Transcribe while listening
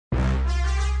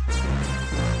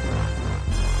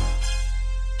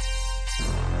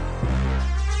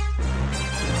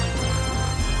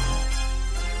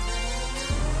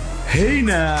Hey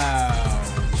now,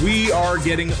 we are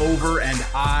getting over, and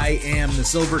I am the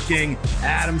Silver King,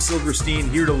 Adam Silverstein,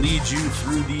 here to lead you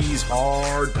through these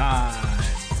hard times.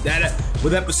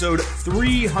 With episode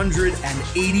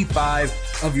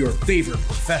 385 of your favorite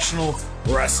professional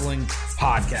wrestling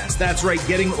podcast. That's right,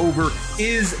 Getting Over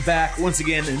is back once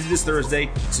again, and it is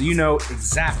Thursday, so you know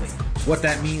exactly what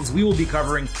that means. We will be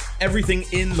covering everything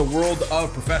in the world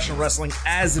of professional wrestling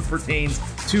as it pertains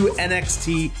to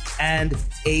NXT and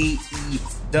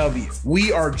AEW.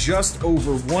 We are just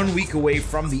over 1 week away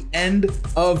from the end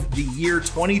of the year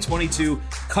 2022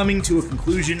 coming to a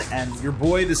conclusion, and your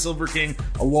boy, the Silver King,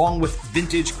 along with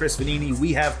Vintage Chris Vanini,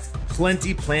 we have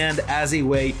plenty planned as a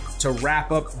way to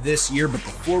wrap up this year. But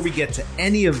before we get to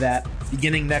any of that,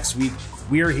 beginning next week,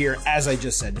 we are here, as I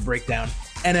just said, to break down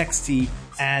NXT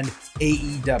and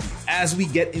AEW. As we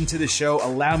get into the show,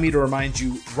 allow me to remind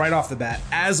you right off the bat,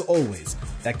 as always,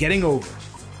 that Getting Over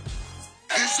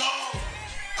is all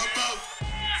about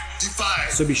Defy.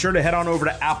 So be sure to head on over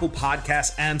to Apple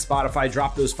Podcasts and Spotify.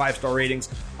 Drop those 5-star ratings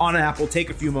on Apple. Take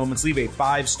a few moments, leave a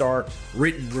 5-star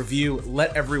written review.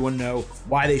 Let everyone know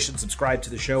why they should subscribe to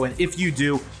the show. And if you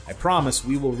do, I promise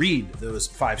we will read those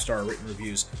 5-star written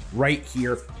reviews right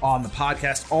here on the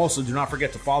podcast. Also, do not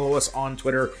forget to follow us on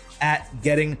Twitter at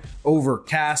Getting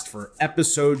Overcast for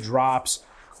episode drops,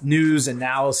 news,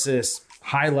 analysis,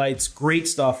 highlights, great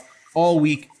stuff all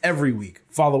week, every week.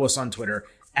 Follow us on Twitter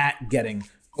at Getting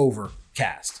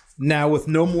Overcast. Now, with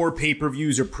no more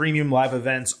pay-per-views or premium live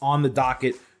events on the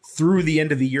docket through the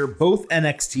end of the year, both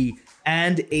NXT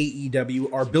and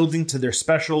AEW are building to their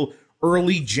special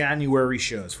early January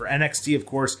shows. For NXT, of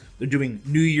course, they're doing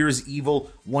New Year's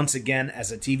Evil once again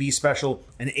as a TV special,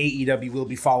 and AEW will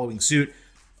be following suit.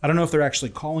 I don't know if they're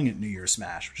actually calling it New Year's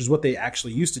Smash, which is what they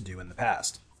actually used to do in the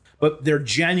past. But their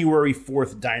January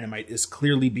 4th Dynamite is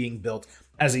clearly being built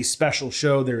as a special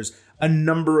show. There's a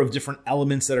number of different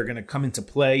elements that are going to come into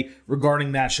play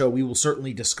regarding that show. We will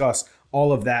certainly discuss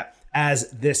all of that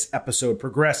as this episode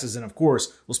progresses. And of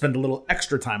course, we'll spend a little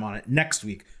extra time on it next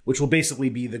week, which will basically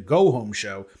be the go-home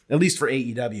show, at least for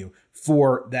AEW,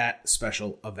 for that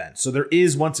special event. So there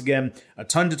is, once again, a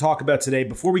ton to talk about today.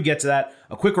 Before we get to that,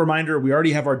 a quick reminder, we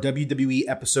already have our WWE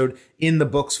episode in the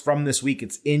books from this week.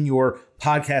 It's in your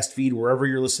podcast feed, wherever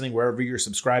you're listening, wherever you're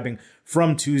subscribing,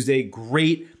 from Tuesday.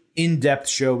 Great in-depth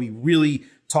show. We really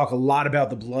talk a lot about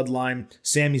the bloodline,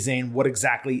 Sami Zayn, what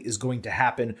exactly is going to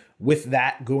happen with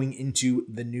that going into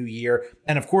the new year.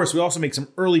 And of course, we also make some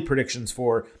early predictions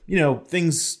for,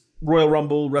 things, Royal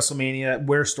Rumble, WrestleMania,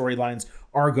 where storylines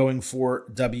are going for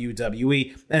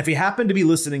WWE. And if you happen to be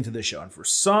listening to this show and for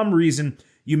some reason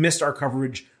you missed our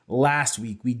coverage last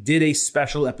week, we did a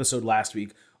special episode last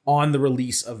week on the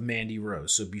release of Mandy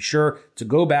Rose. So be sure to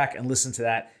go back and listen to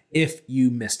that if you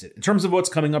missed it. In terms of what's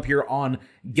coming up here on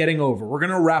Getting Over, we're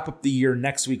going to wrap up the year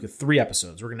next week with 3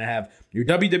 episodes. We're going to have your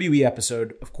WWE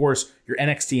episode, of course, your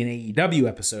NXT and AEW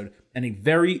episode, and a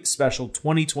very special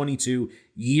 2022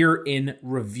 year in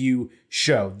review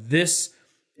show. This,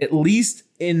 at least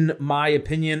in my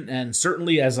opinion, and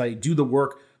certainly as I do the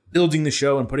work building the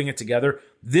show and putting it together,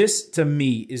 this to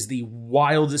me is the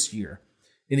wildest year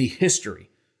in the history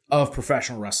of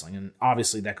professional wrestling. And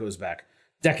obviously that goes back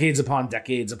decades upon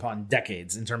decades upon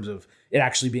decades in terms of it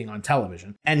actually being on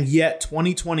television. And yet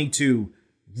 2022,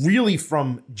 really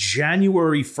from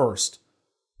January 1st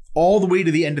all the way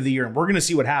to the end of the year, and we're going to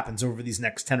see what happens over these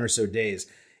next 10 or so days,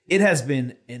 it has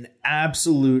been an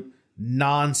absolute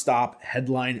nonstop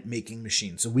headline making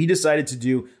machine. So we decided to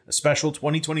do a special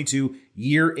 2022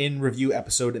 year in review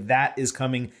episode that is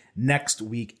coming next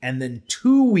week. And then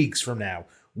 2 weeks from now,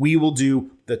 we will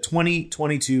do the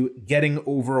 2022 Getting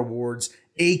Over Awards,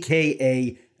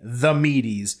 aka the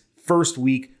Meaties, first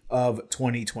week of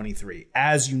 2023.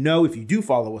 As you know, if you do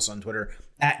follow us on Twitter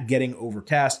at Getting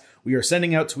Overcast, we are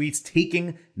sending out tweets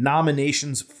taking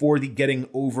nominations for the Getting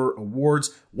Over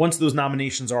Awards. Once those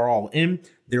nominations are all in,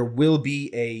 there will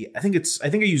be I think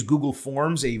I use Google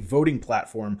Forms, a voting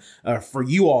platform for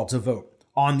you all to vote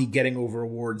on the Getting Over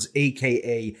Awards,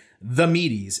 aka the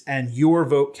Meaties, and your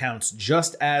vote counts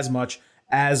just as much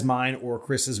as mine or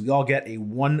Chris's. We all get a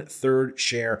 1/3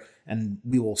 share, and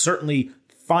we will certainly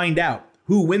find out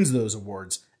who wins those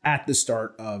awards at the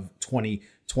start of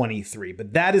 2023.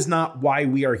 But that is not why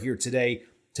we are here today.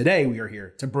 Today we are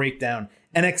here to break down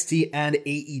NXT and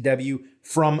AEW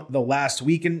from the last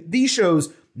week. And these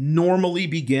shows normally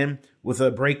begin with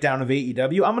a breakdown of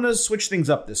AEW. I'm going to switch things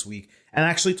up this week and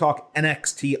actually talk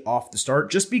NXT off the start,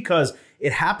 just because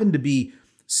it happened to be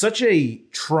such a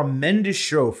tremendous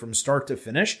show from start to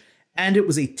finish. And it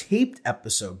was a taped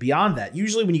episode. Beyond that,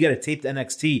 usually when you get a taped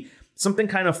NXT, something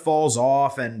kind of falls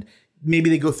off and maybe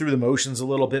they go through the motions a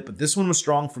little bit, but this one was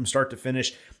strong from start to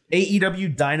finish.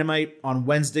 AEW Dynamite on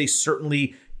Wednesday,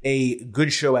 certainly a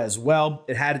good show as well.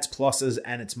 It had its pluses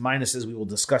and its minuses. We will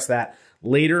discuss that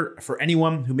later. For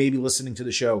anyone who may be listening to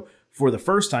the show for the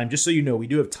first time, just so you know, we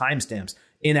do have timestamps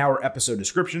in our episode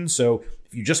description. So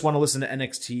if you just want to listen to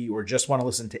NXT or just want to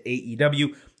listen to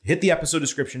AEW, hit the episode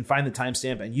description, find the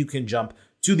timestamp, and you can jump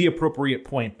to the appropriate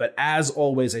point. But as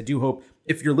always, I do hope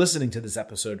if you're listening to this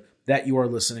episode that you are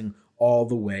listening all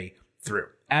the way through.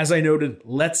 As I noted,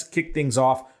 let's kick things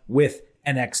off with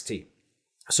NXT.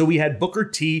 So we had Booker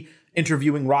T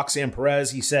interviewing Roxanne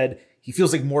Perez. He said he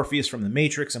feels like Morpheus from The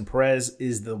Matrix and Perez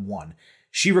is the one.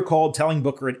 She recalled telling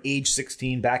Booker at age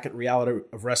 16 back at Reality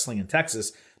of Wrestling in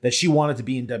Texas that she wanted to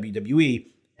be in WWE,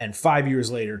 and 5 years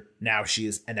later, now she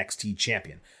is NXT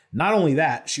champion. Not only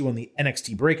that, she won the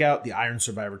NXT Breakout, the Iron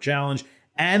Survivor Challenge,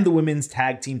 and the women's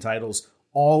tag team titles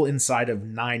all inside of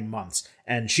 9 months.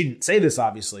 And she didn't say this,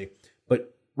 obviously,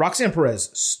 but Roxanne Perez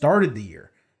started the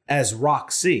year as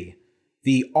Roxy,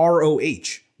 the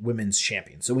ROH women's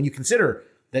champion. So when you consider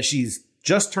that she's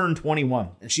just turned 21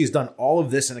 and she's done all of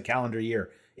this in a calendar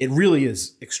year, it really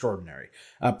is extraordinary.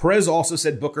 Perez also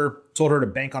said Booker told her to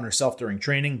bank on herself during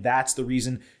training. That's the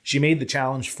reason she made the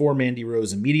challenge for Mandy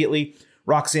Rose immediately.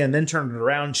 Roxanne then turned it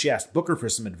around. She asked Booker for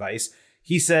some advice.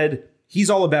 He said he's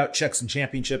all about checks and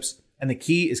championships, and the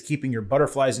key is keeping your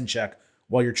butterflies in check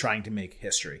while you're trying to make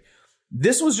history.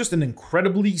 This was just an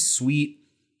incredibly sweet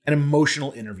and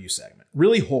emotional interview segment,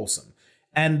 really wholesome.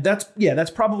 And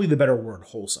that's probably the better word,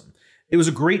 wholesome. It was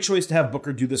a great choice to have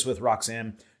Booker do this with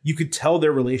Roxanne. You could tell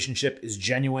their relationship is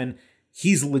genuine.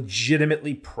 He's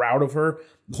legitimately proud of her.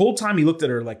 The whole time he looked at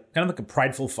her like kind of like a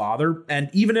prideful father. And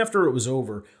even after it was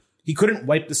over, he couldn't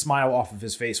wipe the smile off of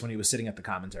his face when he was sitting at the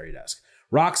commentary desk.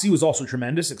 Roxy was also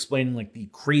tremendous, explaining like the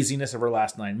craziness of her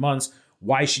last 9 months,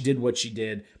 why she did what she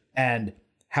did, and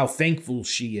how thankful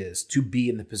she is to be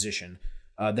in the position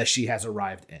that she has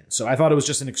arrived in. So I thought it was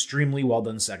just an extremely well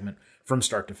done segment from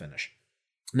start to finish.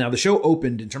 Now, the show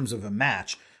opened in terms of a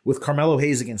match with Carmelo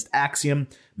Hayes against Axiom.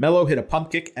 Melo hit a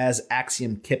pump kick as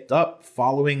Axiom kipped up,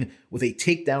 following with a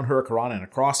takedown hurricanrana and a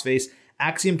crossface.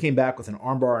 Axiom came back with an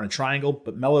armbar and a triangle,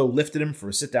 but Melo lifted him for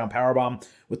a sit-down powerbomb,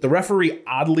 with the referee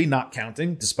oddly not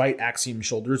counting, despite Axiom's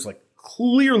shoulders like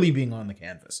clearly being on the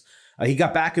canvas. He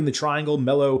got back in the triangle.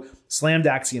 Melo slammed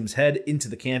Axiom's head into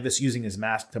the canvas using his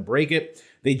mask to break it.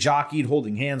 They jockeyed,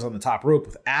 holding hands on the top rope,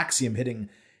 with Axiom hitting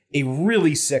a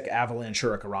really sick avalanche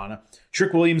hurricanrana.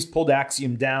 Trick Williams pulled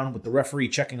Axiom down, with the referee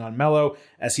checking on Melo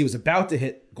as he was about to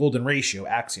hit Golden Ratio,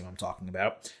 Axiom I'm talking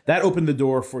about. That opened the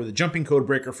door for the jumping code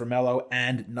breaker for Melo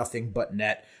and Nothing But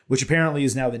Net, which apparently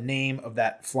is now the name of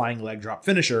that flying leg drop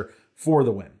finisher for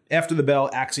the win. After the bell,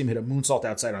 Axiom hit a moonsault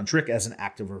outside on Trick as an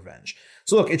act of revenge.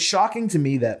 So look, it's shocking to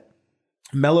me that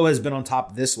Melo has been on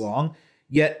top this long,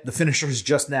 yet the finisher is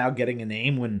just now getting a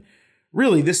name when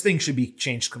really this thing should be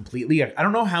changed completely. I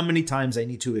don't know how many times I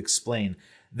need to explain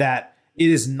that it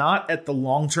is not at the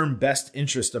long-term best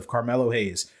interest of Carmelo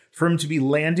Hayes for him to be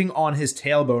landing on his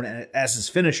tailbone as his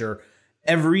finisher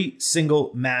every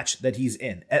single match that he's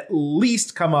in. At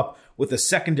least come up with a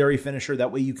secondary finisher.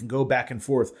 That way you can go back and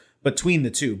forth between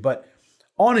the two. But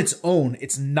on its own,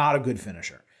 it's not a good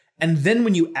finisher. And then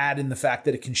when you add in the fact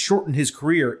that it can shorten his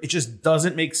career, it just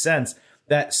doesn't make sense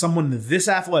that someone this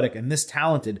athletic and this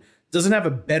talented doesn't have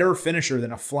a better finisher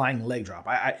than a flying leg drop.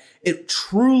 It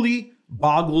truly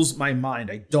boggles my mind.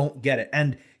 I don't get it.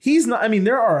 And he's not,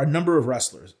 there are a number of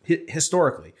wrestlers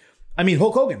historically.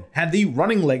 Hulk Hogan had the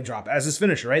running leg drop as his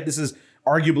finisher, right? This is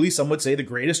arguably, some would say, the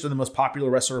greatest or the most popular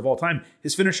wrestler of all time.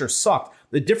 His finisher sucked.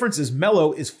 The difference is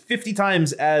Melo is 50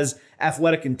 times as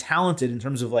athletic and talented in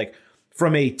terms of like,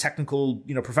 from a technical,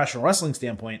 professional wrestling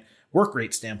standpoint, work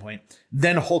rate standpoint,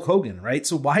 than Hulk Hogan, right?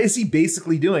 So why is he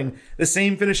basically doing the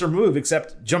same finisher move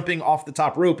except jumping off the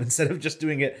top rope instead of just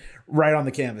doing it right on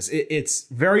the canvas? It's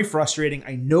very frustrating.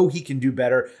 I know he can do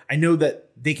better. I know that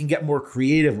they can get more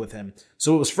creative with him.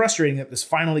 So it was frustrating that this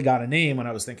finally got a name when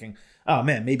I was thinking, oh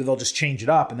man, maybe they'll just change it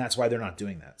up, and that's why they're not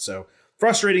doing that. So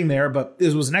frustrating there, but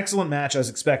this was an excellent match as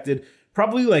expected.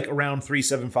 Probably like around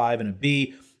 3.75 and a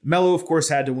B. Melo, of course,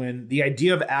 had to win. The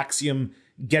idea of Axiom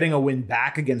getting a win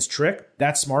back against Trick,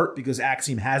 that's smart because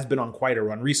Axiom has been on quite a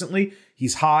run recently.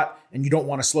 He's hot, and you don't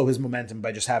want to slow his momentum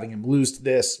by just having him lose to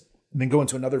this and then go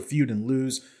into another feud and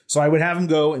lose. So I would have him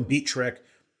go and beat Trick,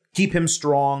 keep him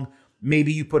strong.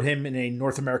 Maybe you put him in a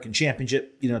North American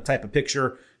Championship, type of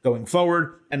picture going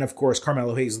forward. And of course,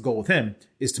 Carmelo Hayes, the goal with him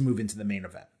is to move into the main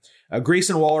event.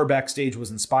 Grayson Waller backstage was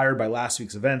inspired by last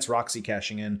week's events, Roxy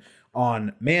cashing in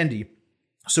on Mandy.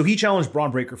 So he challenged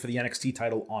Braun Breaker for the NXT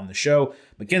title on the show.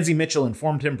 Mackenzie Mitchell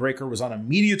informed him Breaker was on a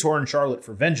media tour in Charlotte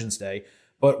for Vengeance Day,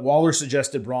 but Waller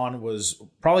suggested Braun was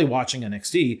probably watching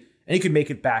NXT and he could make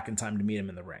it back in time to meet him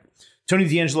in the ring. Tony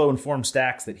D'Angelo informed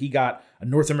Stacks that he got a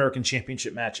North American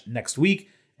Championship match next week,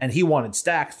 and he wanted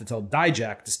Stacks to tell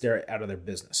Dijak to stay out of their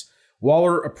business.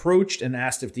 Waller approached and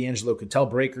asked if D'Angelo could tell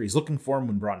Breaker he's looking for him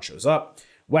when Braun shows up.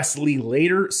 Wesley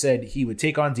later said he would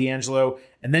take on D'Angelo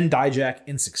and then Dijak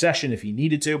in succession if he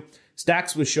needed to.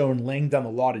 Stacks was shown laying down the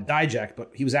law to Dijak,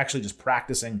 but he was actually just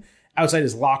practicing outside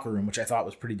his locker room, which I thought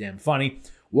was pretty damn funny.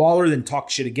 Waller then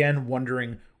talked shit again,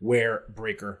 wondering where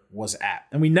Breaker was at.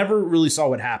 And we never really saw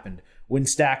what happened when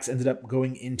Stacks ended up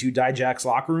going into Dijak's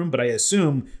locker room, but I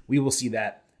assume we will see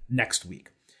that next week.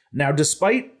 Now,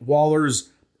 despite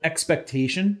Waller's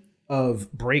expectation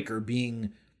of Breaker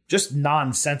being just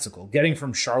nonsensical, getting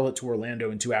from Charlotte to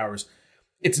Orlando in 2 hours,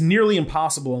 it's nearly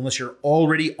impossible unless you're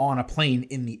already on a plane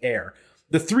in the air.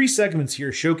 The 3 segments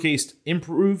here showcased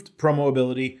improved promo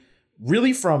ability,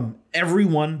 really from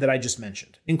everyone that I just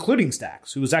mentioned, including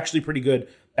Stacks, who was actually pretty good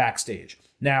backstage.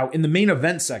 Now, in the main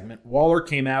event segment, Waller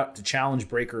came out to challenge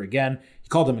Breaker again. He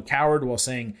called him a coward while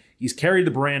saying he's carried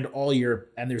the brand all year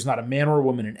and there's not a man or a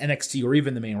woman in NXT or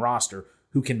even the main roster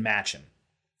who can match him.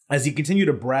 As he continued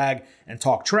to brag and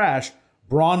talk trash,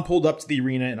 Braun pulled up to the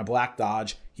arena in a black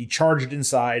Dodge. He charged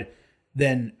inside,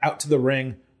 then out to the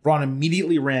ring. Braun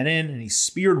immediately ran in and he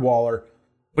speared Waller,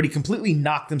 but he completely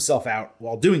knocked himself out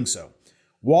while doing so.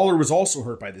 Waller was also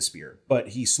hurt by the spear, but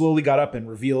he slowly got up and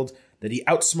revealed that he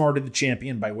outsmarted the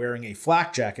champion by wearing a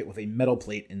flak jacket with a metal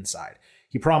plate inside.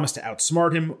 He promised to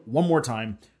outsmart him one more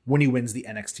time when he wins the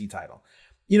NXT title.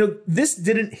 You know, this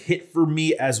didn't hit for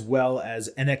me as well as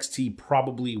NXT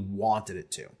probably wanted it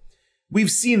to.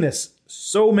 We've seen this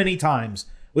so many times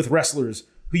with wrestlers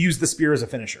who use the spear as a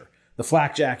finisher, the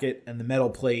flak jacket and the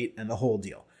metal plate and the whole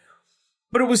deal.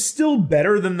 But it was still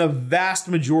better than the vast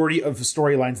majority of the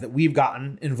storylines that we've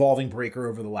gotten involving Breaker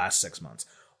over the last 6 months.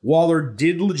 Waller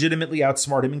did legitimately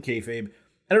outsmart him in kayfabe,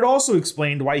 and it also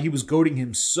explained why he was goading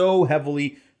him so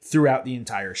heavily throughout the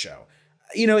entire show.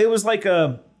 You know, it was like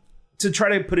to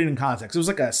try to put it in context, it was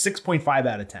like a 6.5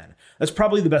 out of 10. That's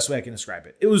probably the best way I can describe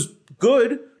it. It was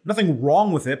good, nothing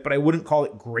wrong with it, but I wouldn't call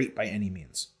it great by any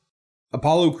means.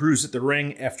 Apollo Crews at the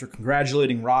ring after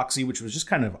congratulating Roxy, which was just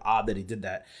kind of odd that he did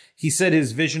that. He said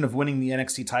his vision of winning the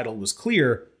NXT title was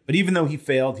clear, but even though he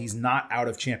failed, he's not out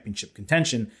of championship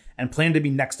contention and planned to be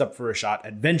next up for a shot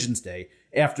at Vengeance Day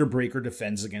after Breaker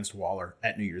defends against Waller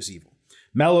at New Year's Eve.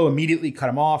 Mello immediately cut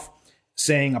him off,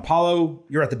 saying, Apollo,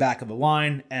 you're at the back of the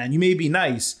line, and you may be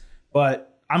nice,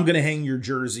 but I'm going to hang your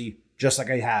jersey just like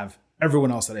I have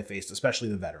everyone else that I faced, especially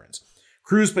the veterans.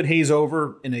 Crews put Hayes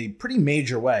over in a pretty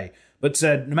major way, but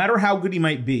said no matter how good he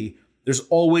might be, there's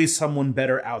always someone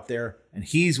better out there, and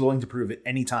he's willing to prove it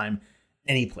anytime,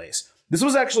 any place. This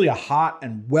was actually a hot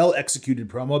and well-executed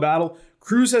promo battle.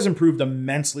 Crews has improved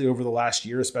immensely over the last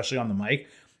year, especially on the mic,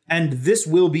 and this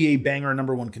will be a banger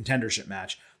 #1 contendership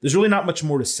match. There's really not much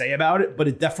more to say about it, but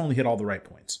it definitely hit all the right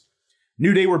points.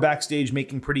 New Day were backstage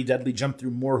making Pretty Deadly jump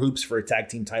through more hoops for a tag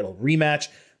team title rematch.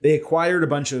 They acquired a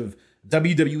bunch of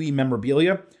WWE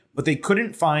memorabilia, but they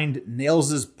couldn't find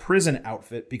Nails' prison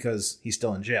outfit because he's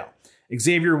still in jail.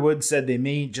 Xavier Woods said they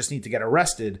may just need to get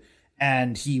arrested,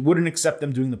 and he wouldn't accept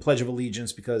them doing the Pledge of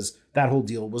Allegiance because that whole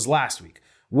deal was last week.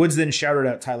 Woods then shouted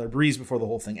out Tyler Breeze before the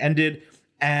whole thing ended,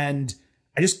 and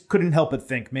I just couldn't help but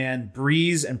think, man,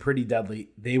 Breeze and Pretty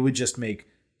Deadly, they would just make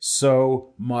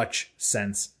so much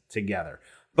sense together.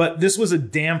 But this was a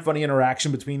damn funny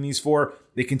interaction between these four.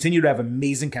 They continue to have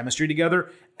amazing chemistry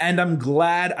together, and I'm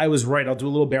glad I was right. I'll do a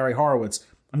little Barry Horowitz.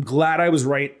 I'm glad I was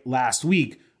right last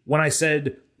week when I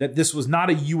said that this was not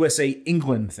a USA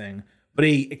England thing, but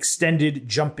a extended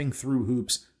jumping through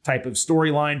hoops type of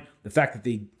storyline. The fact that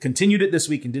they continued it this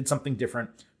week and did something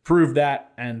different proved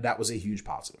that, and that was a huge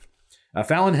positive.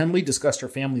 Fallon Henley discussed her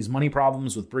family's money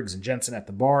problems with Briggs and Jensen at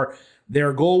the bar.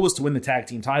 Their goal was to win the tag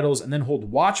team titles and then hold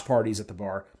watch parties at the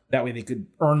bar. That way they could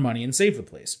earn money and save the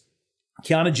place.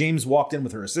 Kiana James walked in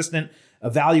with her assistant,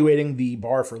 evaluating the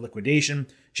bar for liquidation.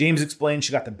 James explained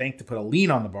she got the bank to put a lien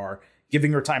on the bar,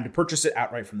 giving her time to purchase it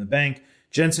outright from the bank.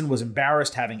 Jensen was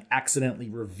embarrassed having accidentally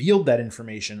revealed that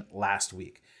information last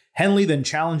week. Henley then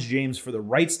challenged James for the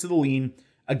rights to the lien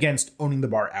against owning the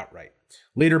bar outright.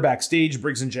 Later backstage,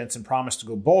 Briggs and Jensen promised to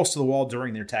go balls to the wall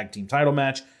during their tag team title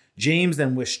match. James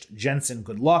then wished Jensen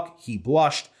good luck. He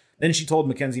blushed. Then she told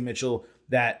Mackenzie Mitchell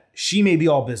that she may be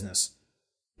all business,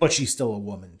 but she's still a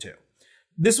woman too.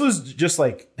 This was just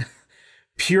like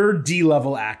pure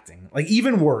D-level acting. Like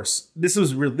even worse, this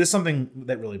is something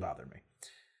that really bothered me.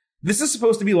 This is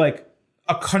supposed to be like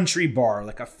a country bar,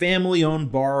 like a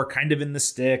family-owned bar, kind of in the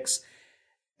sticks.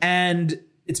 And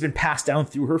it's been passed down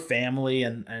through her family,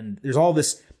 and there's all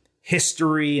this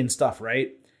history and stuff,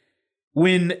 right?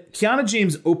 When Kiana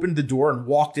James opened the door and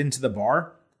walked into the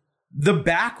bar, the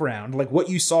background, like what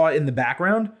you saw in the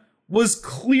background, was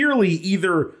clearly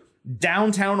either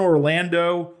downtown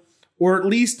Orlando or at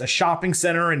least a shopping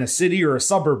center in a city or a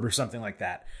suburb or something like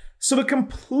that. So it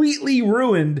completely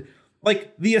ruined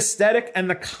like the aesthetic and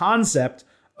the concept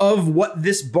of what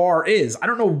this bar is. I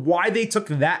don't know why they took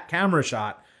that camera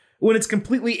shot when it's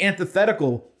completely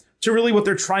antithetical to really what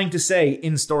they're trying to say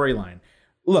in storyline.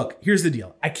 Look, here's the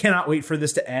deal. I cannot wait for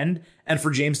this to end and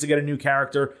for James to get a new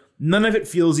character. None of it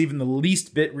feels even the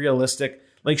least bit realistic.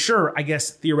 Like, sure, I guess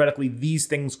theoretically these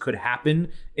things could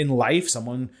happen in life.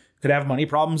 Someone could have money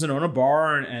problems and own a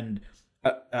bar, and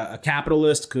a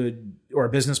capitalist could, or a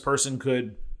business person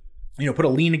could, put a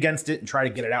lien against it and try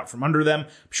to get it out from under them.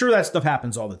 I'm sure that stuff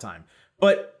happens all the time.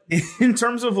 But in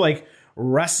terms of like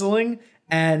wrestling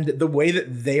and the way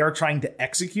that they are trying to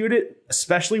execute it,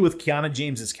 especially with Kiana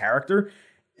James's character,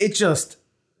 it just,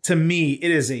 to me, it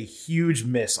is a huge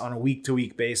miss on a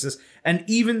week-to-week basis. And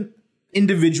even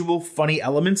individual funny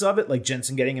elements of it, like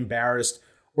Jensen getting embarrassed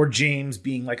or James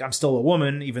being like, I'm still a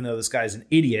woman, even though this guy's an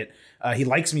idiot. He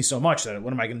likes me so much that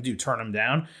what am I going to do? Turn him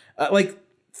down? Like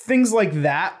things like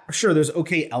that. Sure, there's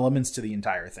okay elements to the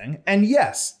entire thing. And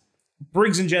yes,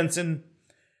 Briggs and Jensen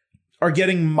are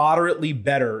getting moderately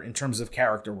better in terms of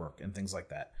character work and things like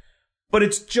that. But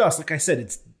it's just, like I said,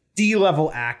 it's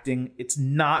D-level acting. It's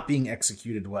not being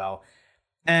executed well.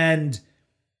 And,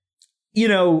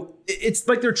 it's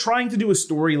like they're trying to do a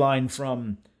storyline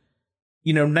from,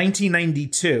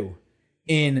 1992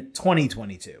 in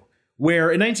 2022.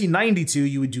 Where in 1992,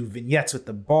 you would do vignettes with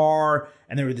the bar,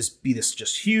 and there would be this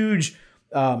just huge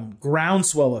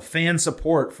groundswell of fan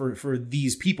support for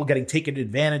these people getting taken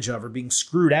advantage of or being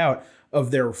screwed out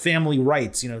of their family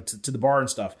rights, to the bar and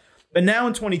stuff. But now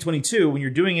in 2022, when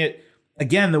you're doing it,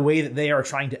 again, the way that they are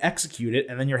trying to execute it,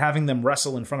 and then you're having them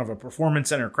wrestle in front of a performance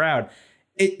center crowd,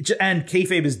 and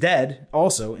kayfabe is dead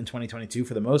also in 2022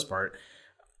 for the most part,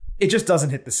 it just doesn't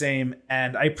hit the same,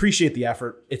 and I appreciate the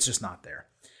effort. It's just not there.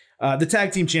 The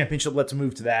Tag Team Championship, let's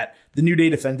move to that. The New Day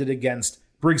defended against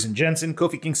Briggs and Jensen.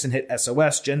 Kofi Kingston hit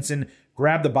SOS. Jensen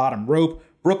grabbed the bottom rope.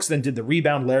 Brooks then did the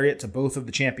rebound lariat to both of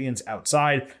the champions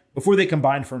outside before they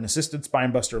combined for an assisted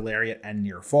spinebuster lariat and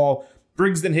near fall.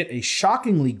 Briggs then hit a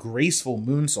shockingly graceful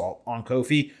moonsault on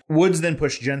Kofi. Woods then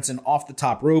pushed Jensen off the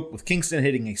top rope, with Kingston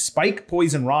hitting a spike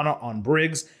poison Rana on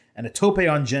Briggs and a tope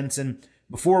on Jensen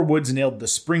before Woods nailed the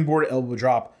springboard elbow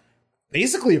drop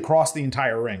basically across the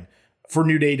entire ring for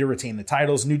New Day to retain the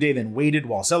titles. New Day then waited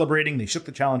while celebrating. They shook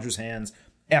the challengers' hands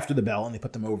after the bell, and they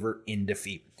put them over in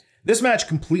defeat. This match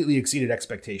completely exceeded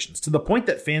expectations, to the point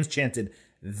that fans chanted,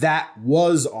 "That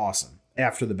was awesome,"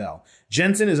 after the bell.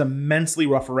 Jensen is immensely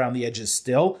rough around the edges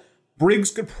still.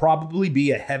 Briggs could probably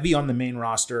be a heavy on the main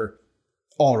roster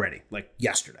already, like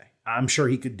yesterday. I'm sure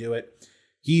he could do it.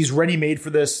 He's ready-made for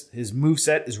this. His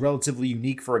moveset is relatively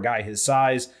unique for a guy his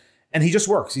size, and he just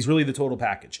works. He's really the total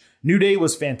package. New Day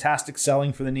was fantastic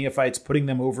selling for the neophytes, putting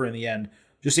them over in the end.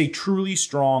 Just a truly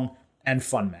strong and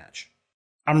fun match.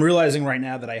 I'm realizing right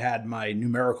now that I had my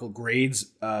numerical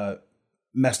grades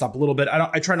messed up a little bit.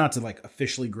 I try not to like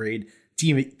officially grade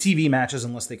TV matches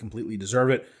unless they completely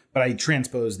deserve it, but I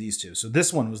transpose these two. So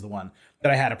this one was the one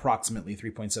that I had approximately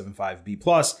 3.75 B+,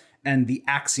 and the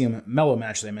Axiom Mellow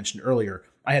match that I mentioned earlier,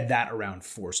 I had that around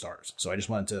 4 stars. So I just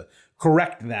wanted to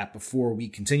correct that before we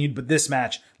continued. But this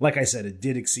match, like I said, it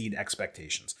did exceed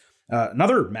expectations.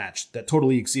 Another match that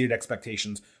totally exceeded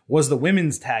expectations was the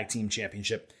Women's Tag Team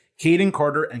Championship. Kaden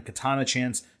Carter and Katana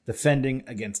Chance defending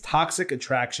against Toxic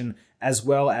Attraction, as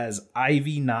well as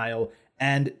Ivy Nile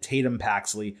and Tatum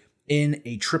Paxley in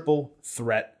a triple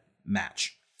threat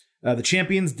match. The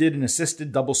champions did an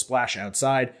assisted double splash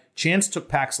outside. Chance took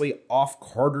Paxley off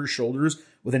Carter's shoulders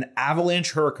with an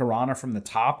avalanche hurricanrana from the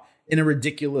top in a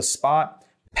ridiculous spot.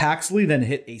 Paxley then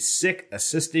hit a sick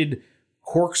assisted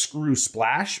corkscrew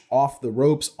splash off the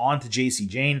ropes onto JC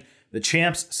Jane. The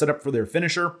champs set up for their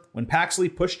finisher. When Paxley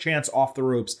pushed Chance off the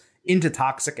ropes into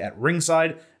Toxic at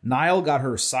ringside, Nile got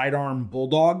her sidearm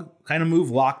bulldog kind of move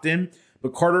locked in,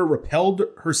 but Carter repelled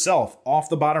herself off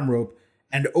the bottom rope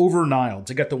and over Nile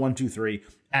to get the 1-2-3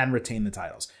 and retain the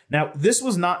titles. Now, this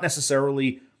was not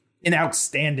necessarily an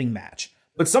outstanding match,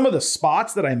 but some of the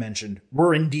spots that I mentioned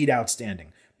were indeed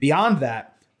outstanding. Beyond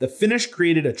that, the finish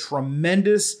created a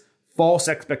tremendous false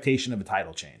expectation of a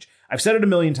title change. I've said it a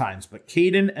million times, but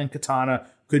Kaden and Katana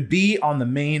could be on the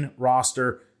main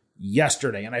roster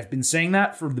yesterday, and I've been saying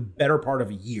that for the better part of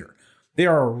a year. They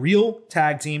are a real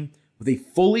tag team with a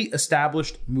fully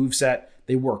established moveset.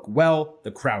 They work well. The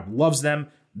crowd loves them.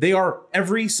 They are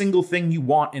every single thing you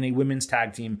want in a women's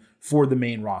tag team for the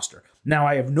main roster. Now,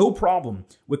 I have no problem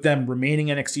with them remaining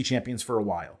NXT champions for a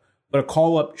while, but a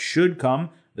call-up should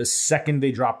come the second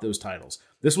they drop those titles.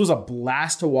 This was a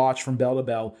blast to watch from bell to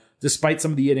bell, despite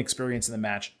some of the inexperience in the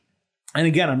match. And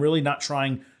again, I'm really not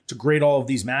trying to grade all of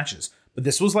these matches, but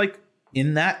this was like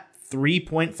in that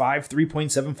 3.5,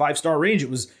 3.75 star range. It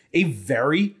was a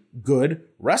very good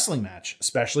wrestling match,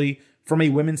 especially from a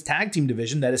women's tag team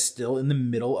division that is still in the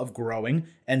middle of growing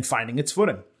and finding its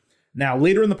footing. Now,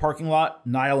 later in the parking lot,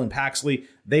 Niall and Paxley,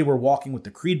 they were walking with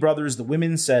the Creed brothers. The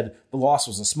women said the loss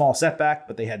was a small setback,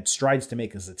 but they had strides to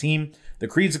make as a team. The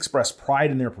Creeds expressed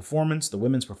pride in their performance, the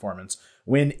women's performance.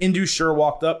 When Indus Sher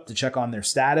walked up to check on their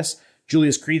status,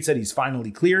 Julius Creed said he's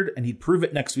finally cleared and he'd prove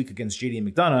it next week against JD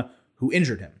McDonough, who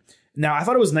injured him. Now, I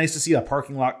thought it was nice to see a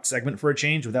parking lot segment for a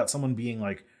change without someone being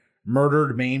like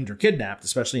murdered, maimed, or kidnapped,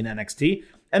 especially in NXT.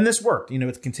 And this worked.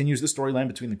 It continues the storyline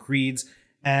between the Creeds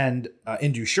and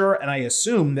Indus Sher, and I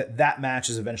assume that match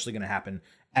is eventually going to happen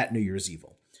at New Year's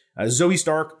Evil. Zoe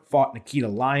Stark fought Nikita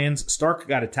Lyons. Stark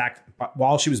got attacked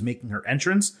while she was making her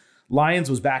entrance. Lyons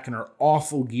was back in her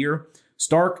awful gear.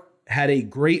 Stark had a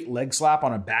great leg slap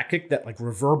on a back kick that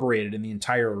reverberated in the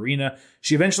entire arena.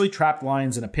 She eventually trapped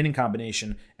Lyons in a pinning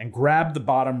combination and grabbed the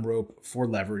bottom rope for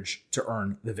leverage to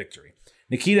earn the victory.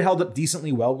 Nikita held up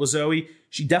decently well with Zoe.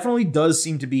 She definitely does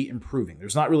seem to be improving.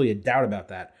 There's not really a doubt about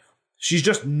that. She's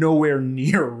just nowhere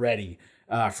near ready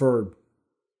for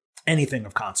anything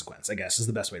of consequence, I guess is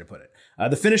the best way to put it.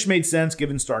 The finish made sense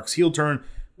given Stark's heel turn,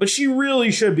 but she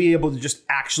really should be able to just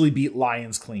actually beat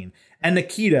Lyons clean. And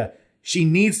Nikita, she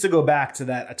needs to go back to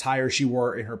that attire she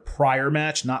wore in her prior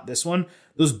match, not this one.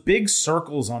 Those big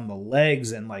circles on the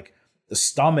legs and the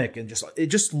stomach, and it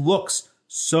just looks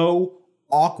so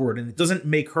awkward, and it doesn't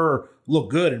make her look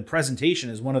good. And presentation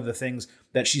is one of the things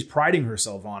that she's priding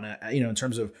herself on, in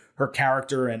terms of her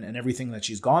character and everything that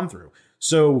she's gone through.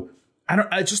 So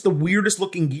it's just the weirdest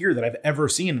looking gear that I've ever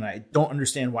seen, and I don't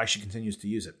understand why she continues to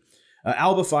use it.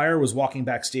 Alba Fire was walking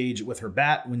backstage with her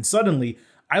bat when suddenly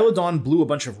Isla Dawn blew a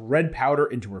bunch of red powder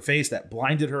into her face that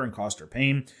blinded her and caused her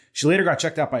pain. She later got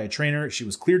checked out by a trainer. She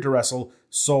was cleared to wrestle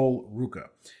Sol Ruca.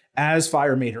 As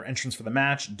Fire made her entrance for the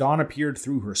match, Dawn appeared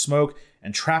through her smoke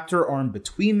and trapped her arm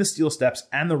between the steel steps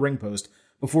and the ring post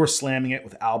before slamming it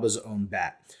with Alba's own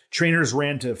bat. Trainers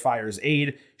ran to Fire's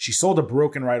aid. She sold a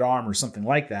broken right arm or something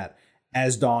like that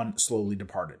as Dawn slowly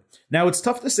departed. Now, it's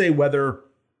tough to say whether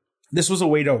this was a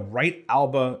way to write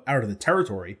Alba out of the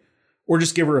territory or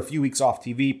just give her a few weeks off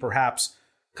TV, perhaps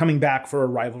coming back for a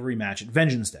rivalry match at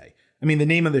Vengeance Day. I mean, the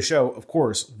name of the show, of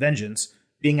course, Vengeance,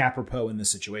 being apropos in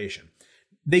this situation.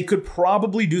 They could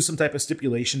probably do some type of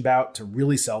stipulation bout to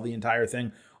really sell the entire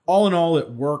thing. All in all,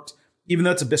 it worked, even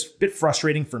though it's a bit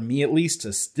frustrating for me, at least,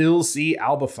 to still see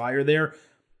Alba Fire there,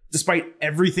 despite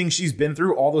everything she's been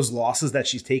through, all those losses that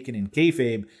she's taken in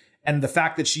kayfabe, and the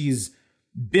fact that she's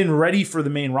been ready for the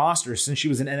main roster since she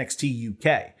was in NXT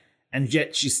UK. And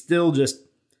yet she's still just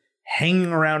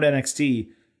hanging around NXT,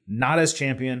 not as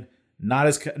champion, not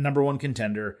as number one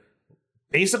contender,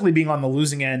 basically being on the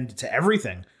losing end to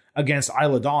everything against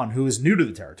Isla Dawn, who is new to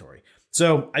the territory.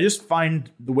 So I just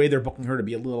find the way they're booking her to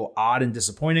be a little odd and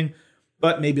disappointing,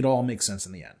 but maybe it'll all make sense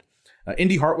in the end.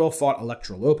 Indy Hartwell fought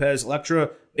Elektra Lopez.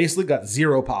 Elektra basically got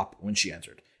zero pop when she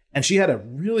entered, and she had a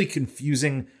really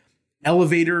confusing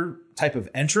elevator type of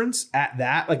entrance at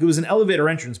that. It was an elevator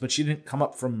entrance, but she didn't come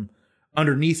up from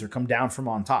underneath or come down from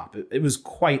on top. It was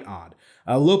quite odd.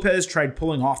 Lopez tried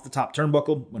pulling off the top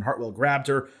turnbuckle when Hartwell grabbed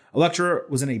her. Elektra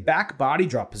was in a back body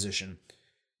drop position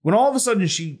when all of a sudden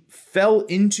she fell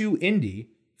into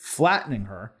Indy, flattening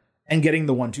her and getting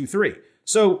the 1-2-3.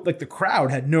 So the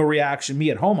crowd had no reaction. Me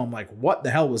at home, I'm like, what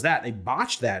the hell was that? They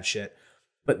botched that shit.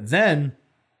 But then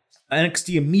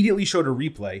NXT immediately showed a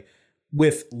replay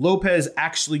with Lopez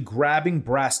actually grabbing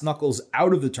Brass Knuckles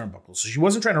out of the turnbuckle. So she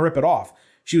wasn't trying to rip it off.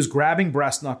 She was grabbing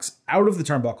Brass Knucks out of the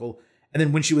turnbuckle. And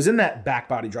then when she was in that back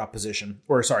drop position,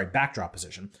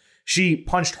 she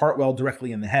punched Hartwell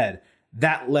directly in the head.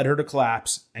 That led her to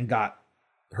collapse and got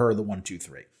her the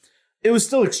 1-2-3. It was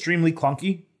still extremely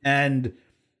clunky and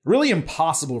really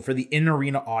impossible for the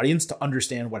in-arena audience to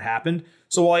understand what happened.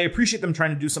 So while I appreciate them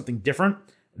trying to do something different,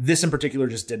 this in particular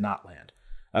just did not land.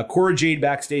 Cora Jade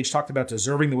backstage talked about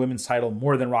deserving the women's title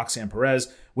more than Roxanne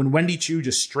Perez when Wendy Chu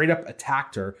just straight up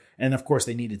attacked her. And of course,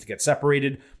 they needed to get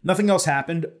separated. Nothing else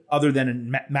happened other than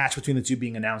a match between the two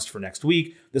being announced for next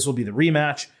week. This will be the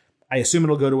rematch. I assume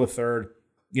it'll go to a third.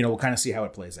 We'll kind of see how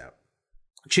it plays out.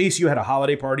 Chase U had a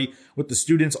holiday party with the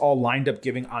students all lined up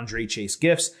giving Andre Chase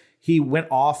gifts. he went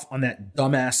off on that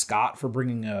dumbass Scott for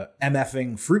bringing a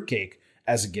MFing fruitcake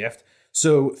as a gift.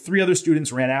 So 3 other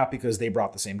students ran out because they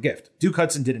brought the same gift. Duke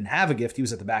Hudson didn't have a gift. He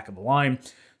was at the back of the line.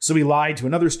 So he lied to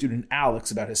another student, Alex,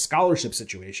 about his scholarship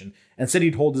situation and said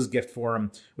he'd hold his gift for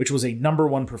him, which was a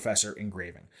 #1 professor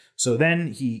engraving. So then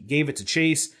he gave it to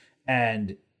Chase,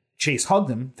 and Chase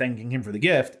hugged him, thanking him for the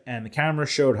gift, and the camera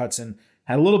showed Hudson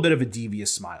had a little bit of a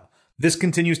devious smile. This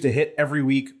continues to hit every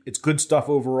week. It's good stuff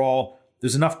overall.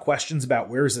 There's enough questions about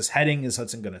where is this heading? Is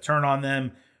Hudson going to turn on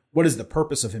them? What is the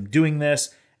purpose of him doing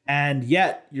this? And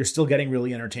yet, you're still getting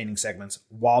really entertaining segments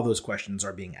while those questions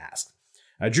are being asked.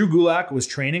 Drew Gulak was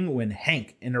training when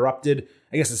Hank interrupted,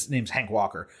 I guess his name's Hank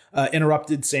Walker,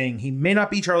 interrupted saying he may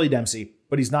not be Charlie Dempsey,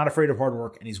 but he's not afraid of hard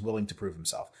work and he's willing to prove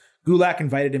himself. Gulak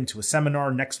invited him to a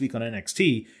seminar next week on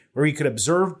NXT where he could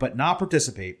observe but not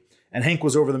participate, and Hank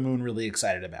was over the moon, really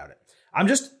excited about it. I'm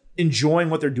just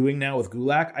enjoying what they're doing now with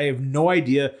Gulak. I have no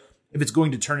idea if it's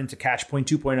going to turn into Catchpoint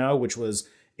 2.0, which was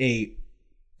a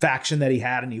faction that he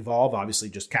had in Evolve, obviously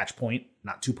just Catchpoint,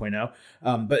 not 2.0.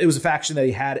 But it was a faction that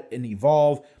he had in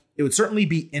Evolve. It would certainly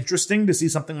be interesting to see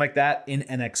something like that in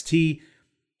NXT.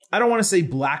 I don't want to say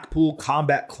Blackpool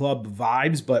Combat Club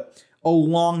vibes, but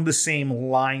along the same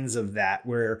lines of that,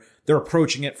 where they're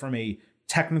approaching it from a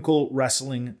technical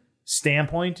wrestling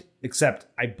standpoint, except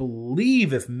I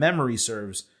believe, if memory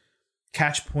serves,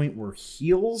 Catchpoint were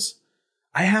heels.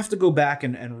 I have to go back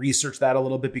and research that a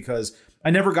little bit because I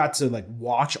never got to like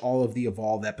watch all of the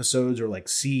Evolve episodes or like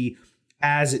see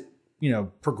as it,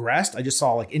 progressed. I just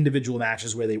saw like individual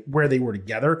matches where they were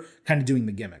together kind of doing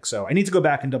the gimmick. So I need to go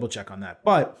back and double check on that.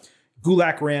 But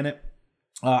Gulak ran it.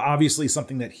 Obviously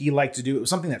something that he liked to do. It was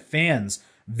something that fans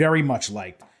very much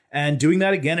liked. And doing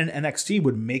that again in NXT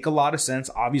would make a lot of sense.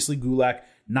 Obviously Gulak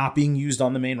not being used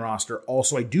on the main roster.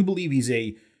 Also, I do believe he's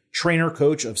a trainer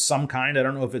coach of some kind. I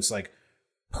don't know if it's like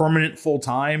permanent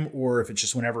full-time or if it's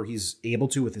just whenever he's able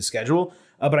to with his schedule.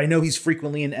 But I know he's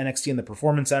frequently in NXT in the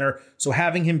Performance Center. So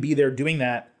having him be there doing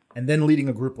that and then leading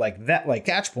a group like that, like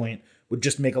Catchpoint, would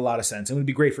just make a lot of sense. It would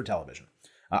be great for television.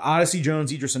 Odyssey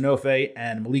Jones, Idris Enofe,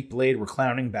 and Malik Blade were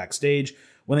clowning backstage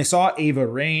when they saw Ava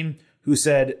Raine, who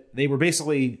said they were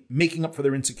basically making up for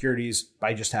their insecurities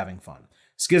by just having fun.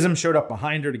 Schism showed up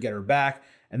behind her to get her back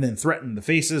and then threatened the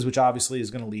Faces, which obviously is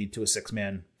going to lead to a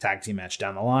 6-man tag team match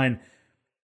down the line.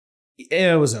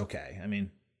 It was okay. I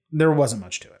mean, there wasn't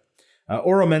much to it.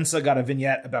 Oro Mensah got a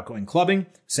vignette about going clubbing,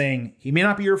 saying he may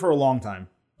not be here for a long time,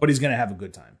 but he's going to have a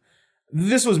good time.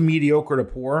 This was mediocre to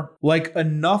poor. Like,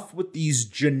 enough with these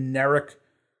generic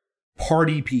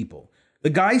party people. The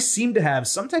guy seemed to have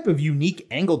some type of unique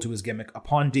angle to his gimmick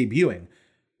upon debuting,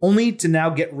 only to now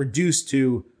get reduced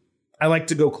to, I like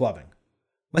to go clubbing.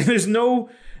 Like, there's no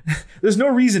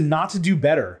reason not to do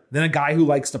better than a guy who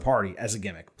likes to party as a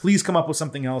gimmick. Please come up with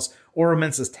something else. Oro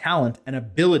Mensah's talent and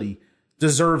ability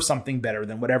deserve something better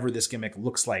than whatever this gimmick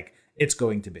looks like it's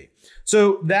going to be.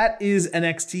 So that is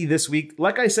NXT this week.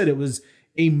 Like I said, it was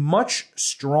a much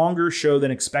stronger show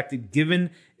than expected, given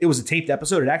it was a taped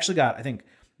episode. It actually got, I think,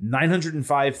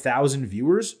 905,000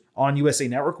 viewers on USA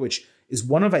Network, which is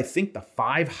one of, I think, the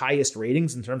 5 highest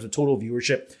ratings in terms of total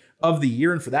viewership of the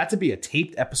year. And for that to be a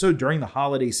taped episode during the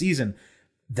holiday season,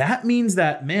 that means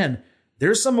that, man,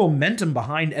 there's some momentum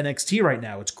behind NXT right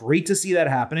now. It's great to see that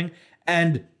happening.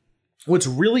 And what's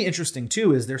really interesting,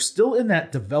 too, is they're still in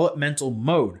that developmental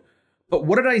mode. But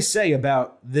what did I say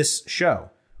about this show?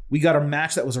 We got a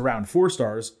match that was around 4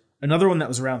 stars, another one that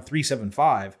was around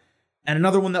 3.75, and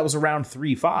another one that was around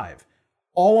 3.5.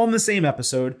 All on the same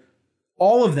episode,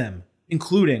 all of them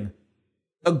including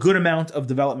a good amount of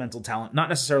developmental talent, not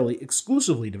necessarily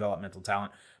exclusively developmental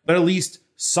talent, but at least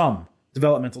some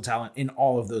developmental talent in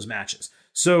all of those matches.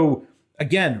 So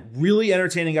again, really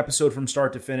entertaining episode from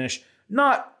start to finish.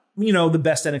 Not, the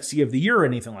best NXT of the year or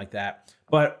anything like that.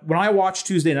 But when I watched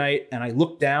Tuesday night and I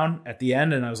looked down at the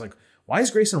end and I was like, why is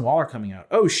Grayson Waller coming out?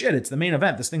 Oh shit, it's the main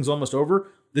event. This thing's almost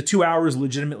over. The 2 hours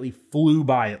legitimately flew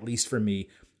by, at least for me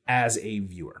as a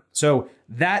viewer. So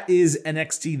that is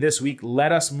NXT this week.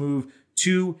 Let us move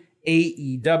to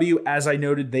AEW. As I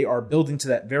noted, they are building to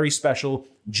that very special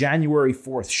January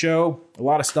 4th show. A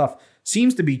lot of stuff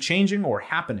seems to be changing or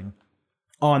happening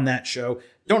on that show.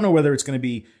 Don't know whether it's going to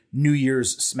be New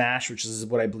Year's Smash, which is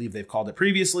what I believe they've called it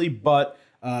previously, but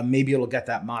maybe it'll get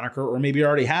that moniker, or maybe it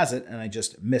already has it and I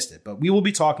just missed it. But we will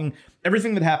be talking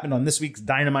everything that happened on this week's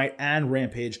Dynamite and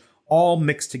Rampage, all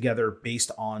mixed together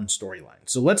based on storyline.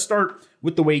 So let's start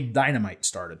with the way Dynamite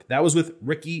started. That was with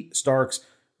Ricky Starks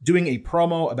doing a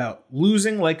promo about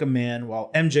losing like a man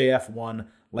while MJF won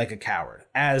like a coward,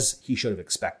 as he should have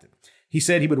expected. He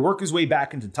said he would work his way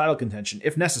back into title contention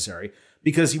if necessary,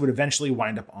 because he would eventually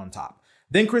wind up on top.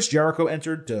 Then Chris Jericho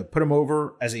entered to put him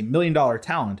over as a $1 million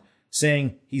talent,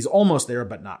 saying he's almost there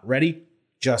but not ready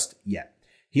just yet.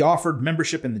 He offered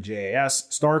membership in the JAS.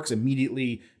 Starks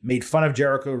immediately made fun of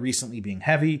Jericho recently being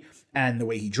heavy and the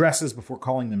way he dresses before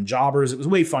calling them jobbers. It was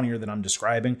way funnier than I'm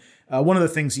describing. One of the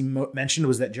things he mentioned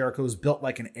was that Jericho is built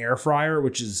like an air fryer,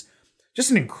 which is just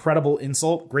an incredible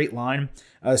insult. Great line.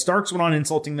 Starks went on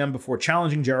insulting them before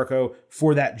challenging Jericho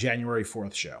for that January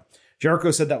 4th show.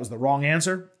 Jericho said that was the wrong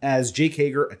answer as Jake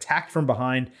Hager attacked from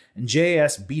behind and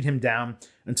JAS beat him down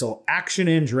until Action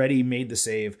Andretti made the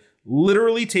save,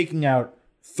 literally taking out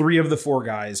 3 of the 4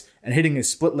 guys and hitting a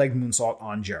split-leg moonsault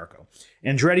on Jericho.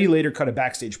 Andretti later cut a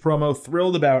backstage promo,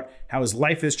 thrilled about how his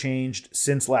life has changed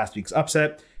since last week's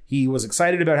upset. He was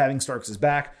excited about having Starks'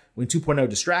 back when 2.0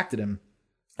 distracted him,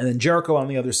 and then Jericho on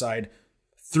the other side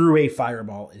threw a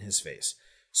fireball in his face.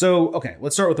 So, okay,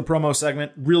 let's start with the promo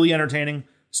segment. Really entertaining.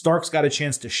 Starks got a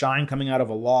chance to shine coming out of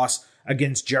a loss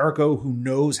against Jericho, who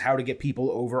knows how to get people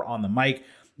over on the mic.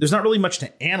 There's not really much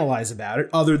to analyze about it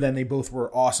other than they both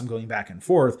were awesome going back and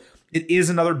forth. It is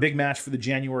another big match for the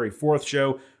January 4th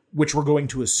show, which we're going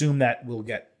to assume that will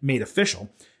get made official.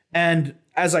 And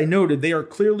as I noted, they are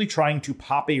clearly trying to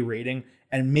pop a rating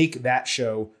and make that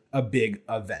show a big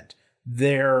event.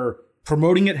 They're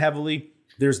promoting it heavily.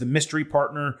 There's the mystery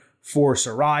partner for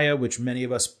Saraya, which many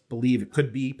of us believe it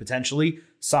could be potentially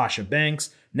Sasha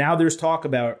Banks. Now there's talk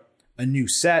about a new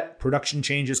set, production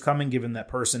changes coming given that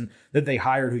person that they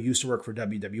hired who used to work for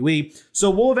WWE. So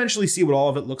we'll eventually see what all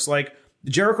of it looks like. The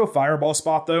Jericho Fireball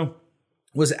spot, though,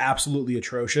 was absolutely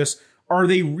atrocious. Are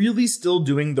they really still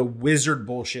doing the wizard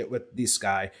bullshit with this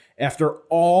guy after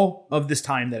all of this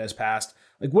time that has passed?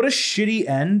 Like, what a shitty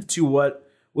end to what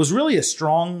was really a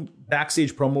strong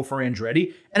backstage promo for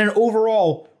Andretti and an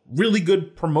overall really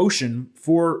good promotion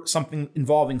for something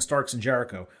involving Starks and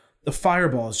Jericho. The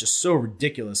Fireball is just so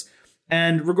ridiculous.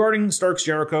 And regarding Starks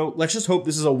Jericho, let's just hope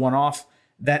this is a one-off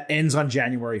that ends on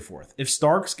January 4th. If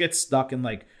Starks gets stuck in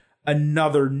like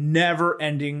another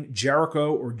never-ending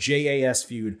Jericho or JAS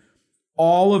feud,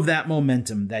 all of that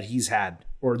momentum that he's had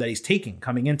or that he's taking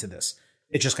coming into this,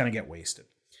 it's just going to get wasted.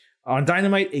 On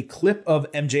Dynamite, a clip of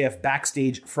MJF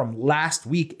backstage from last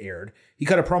week aired. He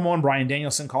cut a promo on Bryan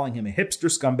Danielson, calling him a hipster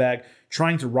scumbag,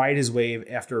 trying to ride his wave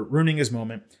after ruining his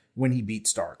moment when he beat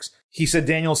Starks. He said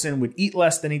Danielson would eat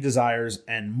less than he desires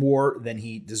and more than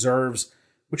he deserves,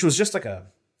 which was just like a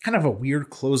kind of a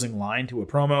weird closing line to a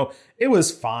promo. It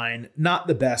was fine, not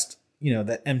the best,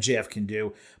 that MJF can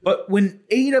do. But when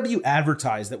AEW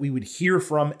advertised that we would hear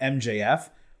from MJF,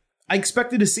 I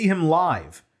expected to see him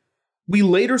live. We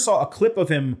later saw a clip of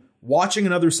him watching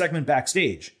another segment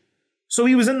backstage. So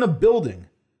he was in the building,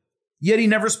 yet he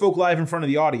never spoke live in front of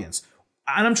the audience.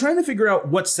 And I'm trying to figure out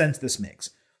what sense this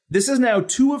makes. This is now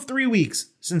 2 of 3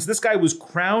 weeks since this guy was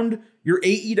crowned your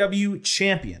AEW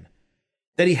champion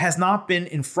that he has not been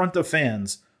in front of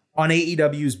fans on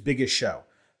AEW's biggest show.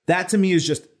 That to me is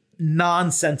just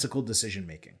nonsensical decision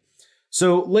making.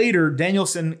 So later,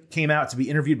 Danielson came out to be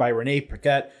interviewed by Renee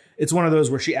Paquette. It's one of those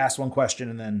where she asked one question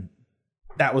and then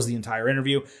that was the entire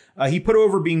interview. He put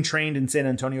over being trained in San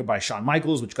Antonio by Shawn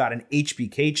Michaels, which got an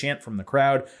HBK chant from the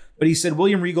crowd. But he said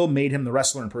William Regal made him the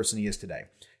wrestler and person he is today.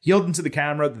 He yelled into the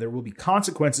camera that there will be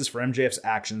consequences for MJF's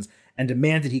actions and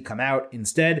demanded he come out.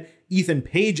 Instead, Ethan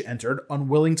Page entered,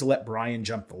 unwilling to let Bryan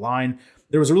jump the line.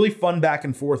 There was a really fun back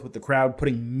and forth with the crowd,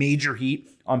 putting major heat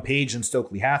on Page and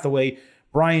Stokely Hathaway.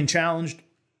 Bryan challenged,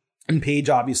 and Page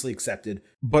obviously accepted,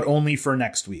 but only for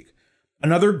next week.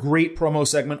 Another great promo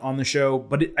segment on the show,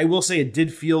 but I will say it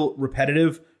did feel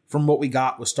repetitive from what we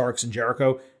got with Starks and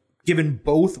Jericho, given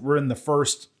both were in the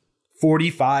first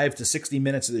 45 to 60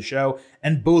 minutes of the show,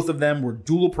 and both of them were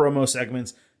dual promo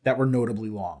segments that were notably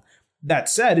long. That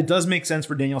said, it does make sense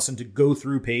for Danielson to go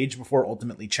through Page before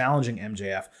ultimately challenging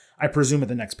MJF, I presume at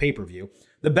the next pay-per-view.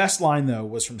 The best line, though,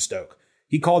 was from Stoke.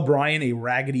 He called Bryan a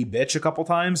raggedy bitch a couple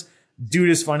times. Dude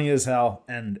is funny as hell,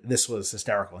 and this was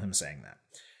hysterical, him saying that.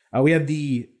 We had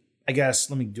the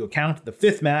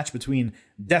 5th match between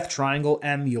Death Triangle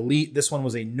and the Elite. This one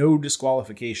was a no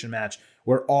disqualification match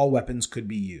where all weapons could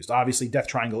be used. Obviously, Death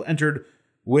Triangle entered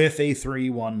with a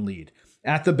 3-1 lead.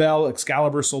 At the bell,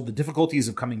 Excalibur sold the difficulties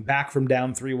of coming back from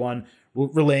down 3-1,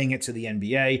 relaying it to the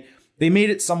NBA. They made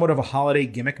it somewhat of a holiday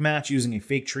gimmick match using a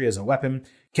fake tree as a weapon.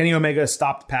 Kenny Omega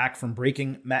stopped Pac from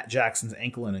breaking Matt Jackson's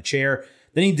ankle in a chair.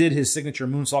 Then he did his signature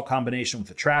moonsault combination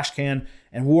with a trash can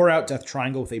and wore out Death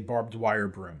Triangle with a barbed wire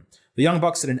broom. The Young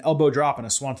Bucks did an elbow drop and a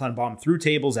swanton bomb through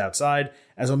tables outside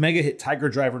as Omega hit Tiger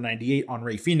Driver 98 on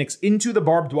Rey Fenix into the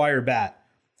barbed wire bat,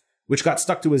 which got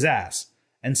stuck to his ass.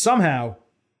 And somehow,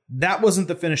 that wasn't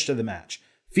the finish to the match.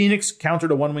 Phoenix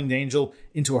countered a one-winged angel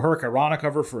into a Hurricane Rana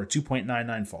cover for a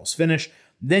 2.99 false finish.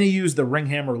 Then he used the ring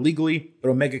hammer legally, but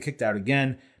Omega kicked out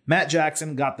again. Matt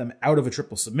Jackson got them out of a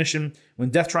triple submission. When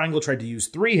Death Triangle tried to use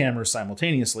 3 hammers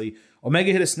simultaneously,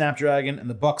 Omega hit a Snapdragon, and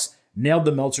the Bucks nailed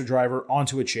the Meltzer driver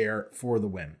onto a chair for the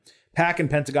win. Pac and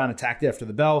Pentagon attacked after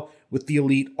the bell, with the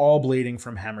Elite all blading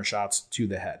from hammer shots to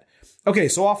the head. Okay,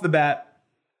 so off the bat,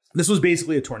 this was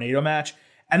basically a tornado match,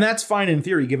 and that's fine in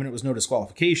theory given it was no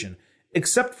disqualification,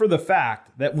 except for the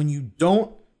fact that when you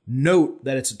don't note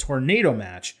that it's a tornado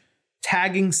match,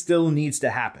 tagging still needs to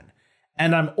happen.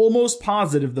 And I'm almost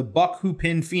positive the Buck who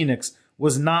pinned Phoenix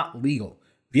was not legal.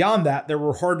 Beyond that, there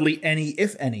were hardly any,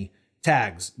 if any,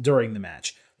 tags during the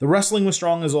match. The wrestling was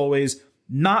strong as always,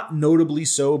 not notably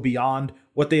so beyond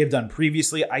what they have done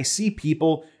previously. I see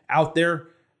people out there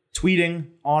tweeting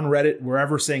on Reddit,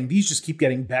 wherever, saying these just keep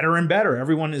getting better and better.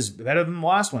 Everyone is better than the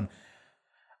last one.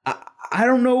 I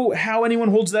don't know how anyone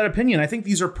holds that opinion. I think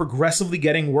these are progressively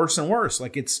getting worse and worse.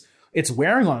 Like it's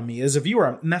wearing on me as a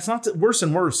viewer. And that's not worse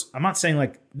and worse. I'm not saying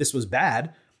like this was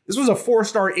bad. This was a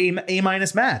 4-star A-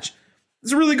 match.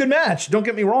 It's a really good match. Don't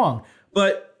get me wrong.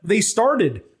 But they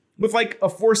started with like a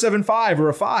 4.75 or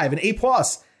a 5, an A+.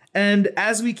 And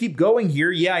as we keep going here,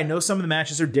 yeah, I know some of the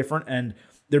matches are different and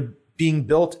they're being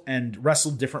built and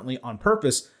wrestled differently on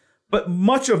purpose. But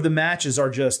much of the matches are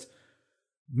just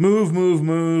move,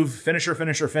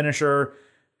 finisher,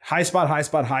 high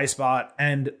spot.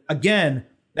 And again,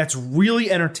 that's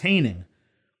really entertaining,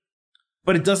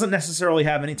 but it doesn't necessarily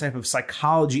have any type of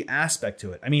psychology aspect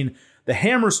to it. I mean, the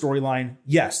Hammer storyline,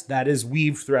 yes, that is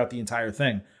weaved throughout the entire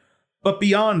thing. But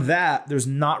beyond that, there's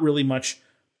not really much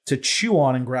to chew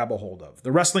on and grab a hold of.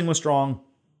 The wrestling was strong,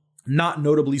 not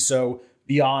notably so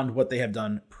beyond what they have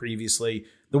done previously.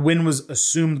 The win was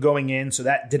assumed going in, so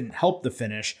that didn't help the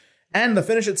finish. And the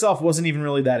finish itself wasn't even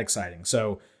really that exciting.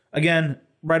 So again,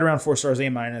 right around 4 stars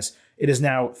A-. It is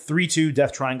now 3-2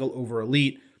 Death Triangle over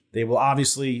Elite. They will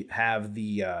obviously have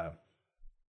the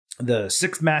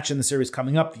 6th match in the series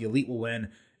coming up. The Elite will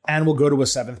win and will go to a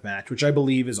 7th match, which I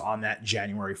believe is on that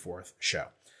January 4th show.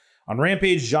 On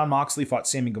Rampage, Jon Moxley fought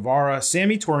Sammy Guevara.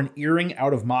 Sammy tore an earring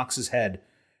out of Mox's head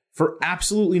for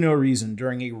absolutely no reason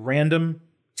during a random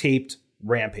taped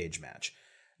Rampage match.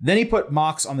 Then he put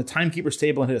Mox on the timekeeper's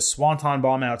table and hit a swanton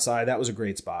bomb outside. That was a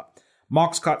great spot.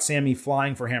 Mox caught Sammy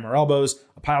flying for hammer elbows,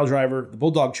 a pile driver, the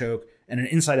bulldog choke, and an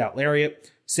inside-out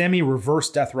lariat. Sammy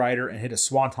reversed Death Rider and hit a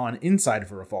swanton inside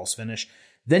for a false finish.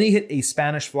 Then he hit a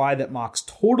Spanish fly that Mox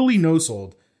totally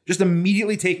no-sold, just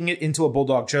immediately taking it into a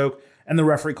bulldog choke, and the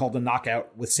referee called a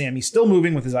knockout with Sammy still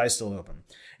moving with his eyes still open.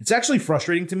 It's actually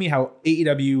frustrating to me how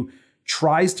AEW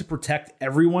tries to protect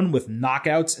everyone with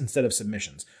knockouts instead of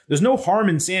submissions. There's no harm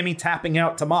in Sammy tapping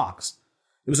out to Mox.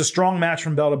 It was a strong match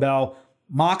from bell to bell.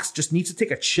 Mox just needs to take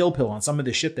a chill pill on some of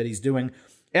the shit that he's doing.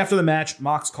 After the match,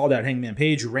 Mox called out Hangman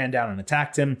Page, who ran down and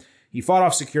attacked him. He fought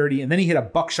off security, and then he hit a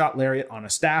buckshot lariat on a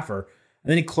staffer,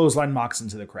 and then he clotheslined Mox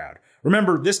into the crowd.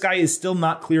 Remember, this guy is still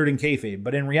not cleared in kayfabe,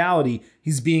 but in reality,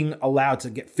 he's being allowed to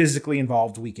get physically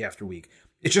involved week after week.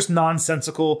 It's just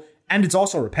nonsensical, and it's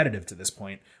also repetitive to this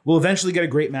point. We'll eventually get a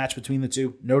great match between the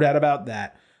two, no doubt about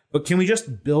that. But can we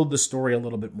just build the story a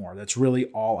little bit more? That's really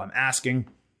all I'm asking.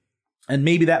 And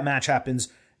maybe that match happens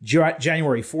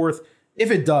January 4th. If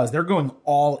it does, they're going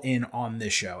all in on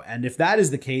this show. And if that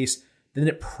is the case, then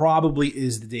it probably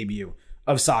is the debut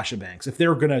of Sasha Banks. If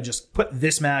they're going to just put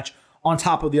this match on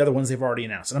top of the other ones they've already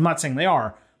announced. And I'm not saying they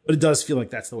are, but it does feel like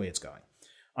that's the way it's going.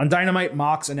 On Dynamite,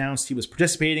 Mox announced he was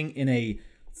participating in a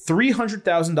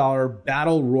 $300,000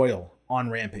 battle royal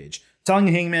on Rampage, telling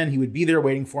Hangman he would be there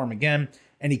waiting for him again,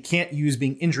 and he can't use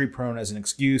being injury prone as an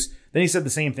excuse. Then he said the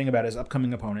same thing about his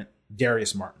upcoming opponent,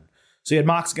 Darius Martin. So he had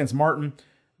Mox against Martin.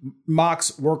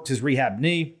 Mox worked his rehab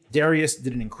knee. Darius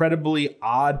did an incredibly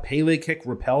odd Pele kick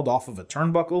repelled off of a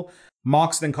turnbuckle.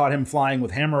 Mox then caught him flying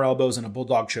with hammer elbows and a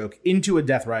bulldog choke into a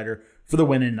Death Rider for the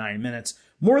win in 9 minutes.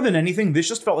 More than anything, this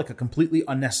just felt like a completely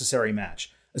unnecessary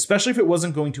match, especially if it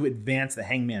wasn't going to advance the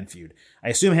Hangman feud. I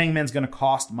assume Hangman's going to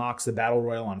cost Mox the Battle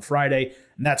Royal on Friday,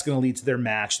 and that's going to lead to their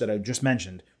match that I just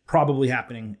mentioned, probably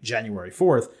happening January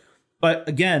 4th. But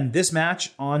again, this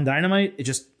match on Dynamite,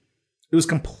 it was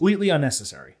completely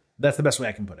unnecessary. That's the best way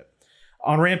I can put it.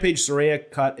 On Rampage,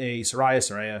 Saraya cut a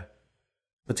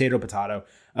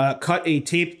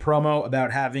taped promo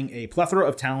about having a plethora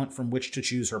of talent from which to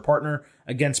choose her partner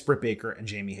against Britt Baker and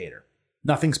Jamie Hayter.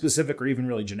 Nothing specific or even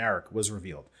really generic was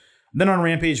revealed. Then on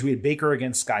Rampage, we had Baker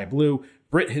against Sky Blue.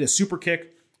 Britt hit a super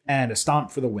kick and a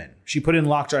stomp for the win. She put in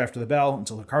lockjaw after the bell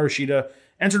until Hikaru Shida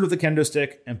entered with a kendo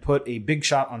stick and put a big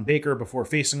shot on Baker before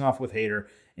facing off with Hayter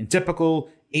in typical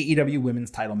AEW women's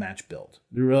title match build.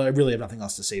 I really have nothing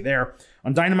else to say there.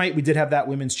 On Dynamite, we did have that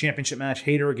women's championship match,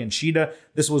 Hayter against Shida.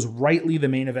 This was rightly the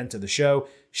main event of the show.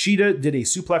 Shida did a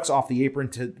suplex off the apron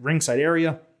to ringside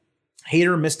area.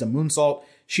 Hayter missed a moonsault.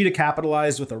 Shida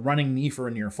capitalized with a running knee for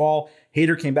a near fall.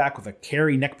 Hayter came back with a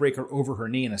carry neckbreaker over her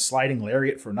knee and a sliding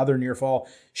lariat for another near fall.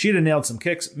 Shida nailed some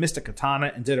kicks, missed a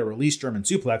katana, and did a release German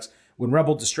suplex. When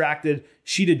Rebel distracted,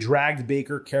 Shida dragged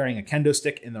Baker carrying a kendo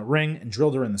stick in the ring and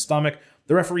drilled her in the stomach.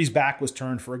 The referee's back was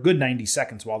turned for a good 90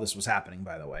 seconds while this was happening,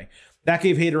 by the way. That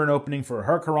gave Hayter an opening for a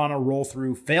Hurricanrana roll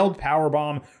through, failed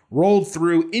powerbomb, rolled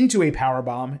through into a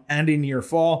powerbomb and a near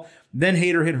fall. Then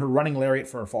Hayter hit her running lariat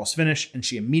for a false finish, and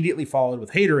she immediately followed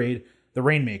with Haterade, the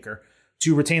Rainmaker,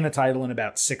 to retain the title in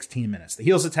about 16 minutes. The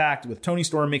heels attacked, with Toni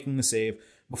Storm making the save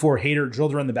before Hayter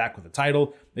drilled her in the back with the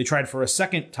title. They tried for a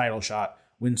second title shot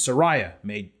when Saraya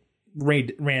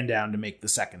ran down to make the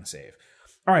second save.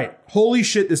 All right, holy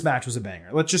shit, this match was a banger.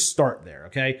 Let's just start there,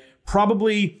 okay?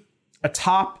 Probably a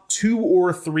top 2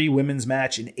 or 3 women's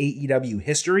match in AEW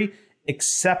history.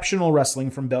 Exceptional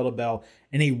wrestling from bell to bell,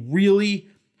 and a really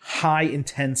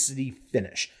high-intensity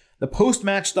finish. The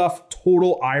post-match stuff,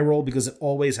 total eye roll because it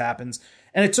always happens,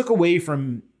 and it took away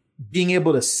from being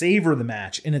able to savor the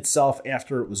match in itself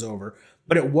after it was over.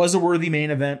 But it was a worthy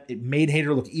main event. It made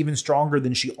Hayter look even stronger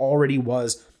than she already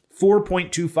was.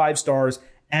 4.25 stars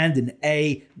and an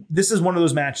A. This is one of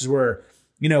those matches where,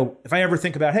 you know, if I ever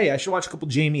think about, hey, I should watch a couple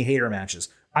Jamie Hayter matches,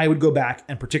 I would go back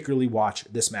and particularly watch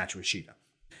this match with Shida.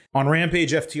 On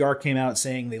Rampage, FTR came out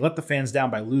saying they let the fans down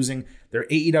by losing their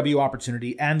AEW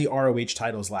opportunity and the ROH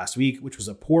titles last week, which was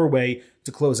a poor way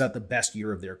to close out the best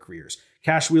year of their careers.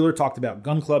 Cash Wheeler talked about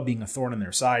Gun Club being a thorn in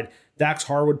their side. Dax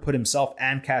Harwood put himself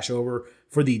and Cash over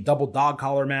for the double dog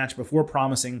collar match before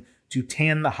promising to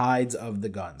tan the hides of the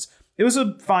Guns. It was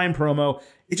a fine promo.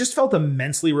 It just felt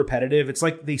immensely repetitive. It's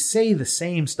like they say the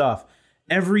same stuff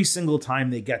every single time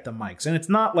they get the mics. And it's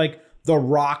not like The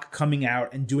Rock coming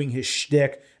out and doing his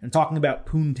shtick and talking about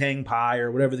poontang pie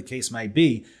or whatever the case might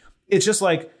be. It's just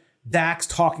like Dax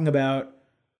talking about,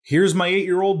 here's my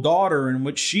 8-year-old daughter and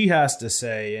what she has to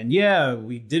say. And yeah,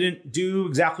 we didn't do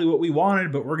exactly what we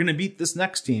wanted, but we're going to beat this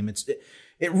next team.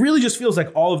 It really just feels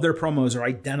like all of their promos are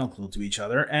identical to each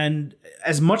other. And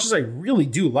as much as I really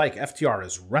do like FTR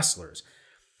as wrestlers,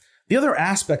 the other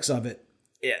aspects of it,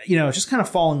 you know, it's just kind of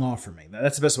falling off for me.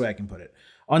 That's the best way I can put it.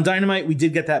 On Dynamite, we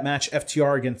did get that match,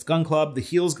 FTR against Gun Club. The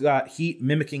heels got heat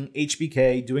mimicking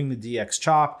HBK, doing the DX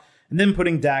chop, and then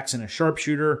putting Dax in a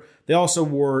sharpshooter. They also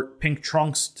wore pink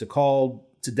trunks to call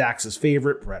to Dax's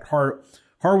favorite, Bret Hart.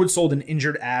 Harwood sold an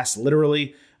injured ass,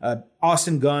 literally.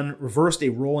 Austin Gunn reversed a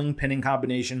rolling pinning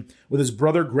combination with his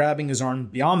brother grabbing his arm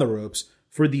beyond the ropes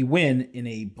for the win in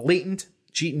a blatant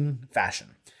cheating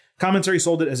fashion. Commentary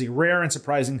sold it as a rare and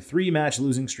surprising 3-match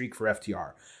losing streak for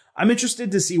FTR. I'm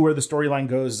interested to see where the storyline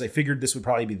goes, as I figured this would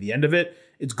probably be the end of it.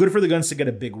 It's good for the Guns to get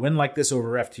a big win like this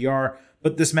over FTR,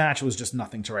 but this match was just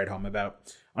nothing to write home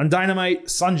about. On Dynamite,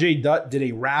 Sanjay Dutt did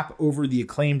a rap over the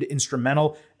Acclaimed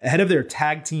instrumental ahead of their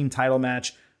tag team title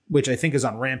match, which I think is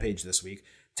on Rampage this week.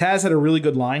 Taz had a really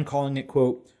good line calling it,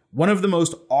 quote, one of the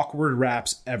most awkward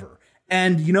raps ever.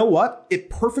 And you know what? It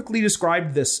perfectly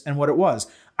described this and what it was.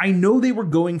 I know they were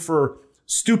going for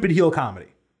stupid heel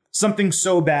comedy. Something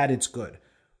so bad it's good.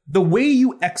 The way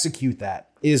you execute that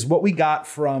is what we got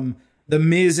from The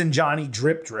Miz and Johnny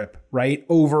Drip, right,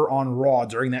 over on Raw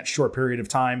during that short period of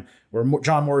time where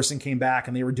John Morrison came back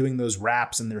and they were doing those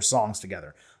raps and their songs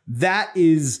together. That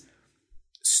is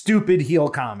stupid heel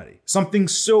comedy. Something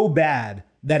so bad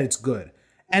that it's good.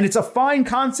 And it's a fine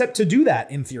concept to do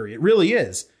that in theory. It really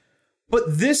is. But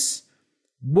this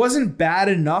wasn't bad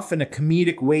enough in a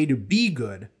comedic way to be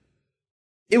good.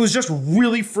 It was just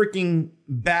really freaking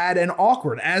bad and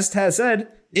awkward. As Taz said,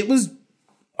 it was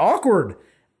awkward.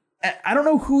 I don't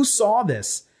know who saw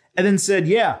this and then said,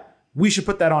 yeah, we should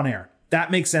put that on air.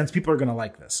 That makes sense. People are going to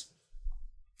like this.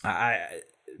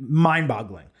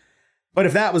 Mind-boggling. But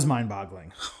if that was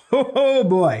mind-boggling, oh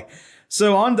boy.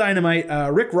 So on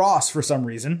Dynamite, Rick Ross, for some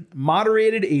reason,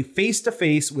 moderated a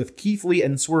face-to-face with Keith Lee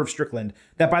and Swerve Strickland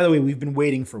that, by the way, we've been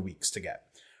waiting for weeks to get.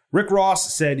 Rick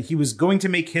Ross said he was going to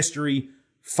make history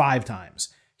 5 times.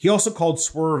 He also called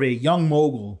Swerve a young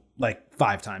mogul like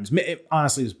 5 times.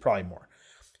 Honestly, it was probably more.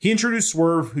 He introduced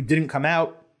Swerve, who didn't come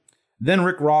out. Then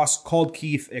Rick Ross called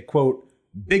Keith a, quote,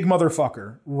 big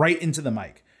motherfucker right into the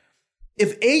mic.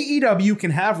 If AEW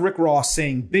can have Rick Ross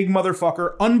saying big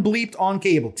motherfucker unbleeped on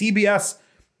cable, TBS,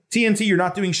 TNT, you're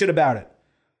not doing shit about it.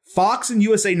 Fox and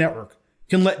USA Network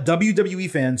can let WWE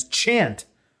fans chant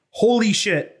holy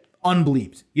shit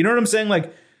unbleeped. You know what I'm saying?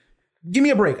 Like, Give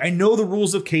me a break. I know the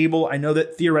rules of cable. I know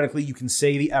that theoretically you can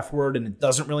say the F word and it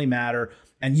doesn't really matter.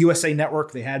 And USA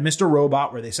Network, they had Mr.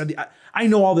 Robot where they said, I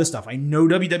know all this stuff. I know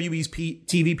WWE's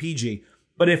TV PG.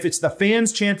 But if it's the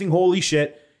fans chanting holy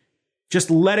shit, just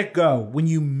let it go. When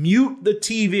you mute the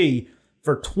TV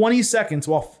for 20 seconds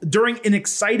during an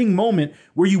exciting moment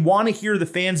where you want to hear the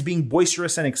fans being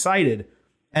boisterous and excited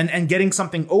and getting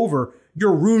something over,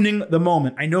 you're ruining the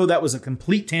moment. I know that was a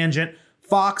complete tangent.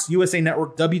 Fox, USA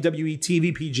Network, WWE,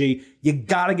 TV PG, you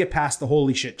got to get past the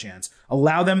holy shit chants.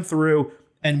 Allow them through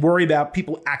and worry about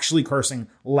people actually cursing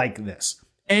like this.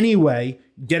 Anyway,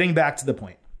 getting back to the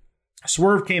point.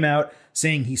 Swerve came out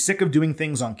saying he's sick of doing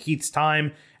things on Keith's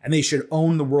time and they should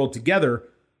own the world together,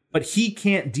 but he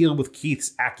can't deal with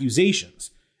Keith's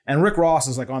accusations. And Rick Ross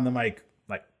is like on the mic,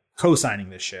 like co-signing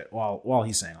this shit while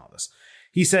he's saying all this.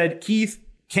 He said Keith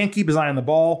can't keep his eye on the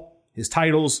ball, his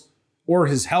titles, or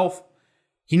his health.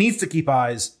 He needs to keep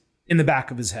eyes in the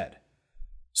back of his head.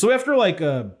 So after like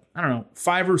a,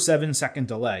 5 or 7 second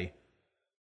delay,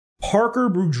 Parker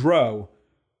Boudreaux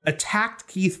attacked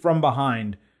Keith from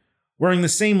behind wearing the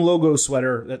same logo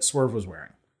sweater that Swerve was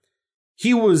wearing.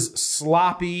 He was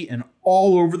sloppy and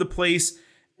all over the place.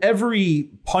 Every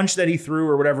punch that he threw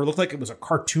or whatever looked like it was a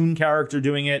cartoon character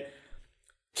doing it.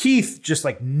 Keith just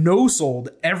like no-sold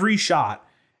every shot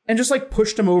and just like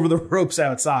pushed him over the ropes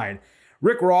outside.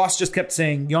 Rick Ross just kept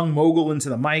saying young mogul into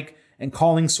the mic and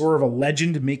calling Swerve a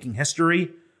legend making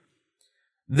history.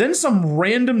 Then some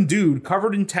random dude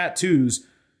covered in tattoos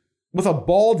with a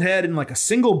bald head and like a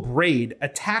single braid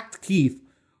attacked Keith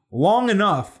long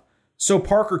enough so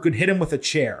Parker could hit him with a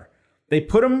chair. They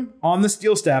put him on the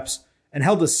steel steps and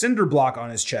held a cinder block on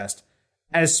his chest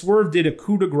as Swerve did a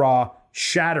coup de grace,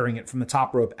 shattering it from the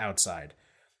top rope outside.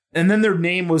 And then their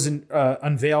name was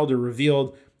unveiled or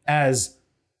revealed as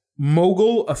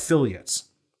Mogul Affiliates.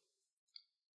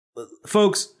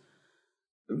 Folks,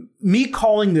 me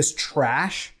calling this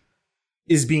trash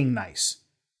is being nice.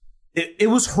 It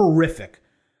was horrific.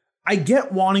 I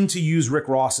get wanting to use Rick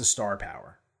Ross's star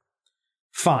power.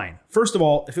 Fine. First of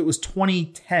all, if it was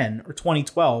 2010 or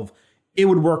 2012, it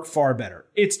would work far better.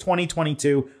 It's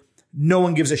 2022. No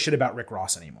one gives a shit about Rick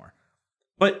Ross anymore.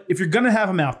 But if you're going to have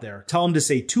him out there, tell him to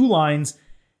say 2 lines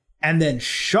and then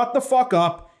shut the fuck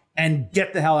up and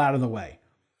get the hell out of the way.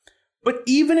 But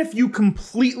even if you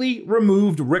completely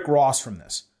removed Rick Ross from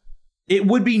this, it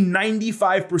would be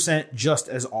 95% just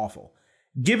as awful.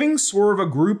 Giving Swerve a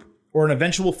group or an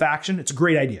eventual faction, it's a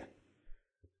great idea.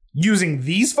 Using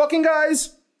these fucking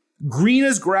guys, green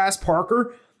as grass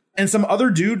Parker, and some other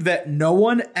dude that no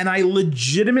one, and I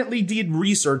legitimately did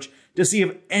research to see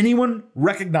if anyone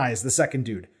recognized the second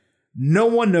dude. No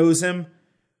one knows him.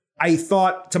 I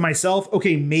thought to myself,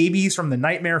 okay, maybe he's from the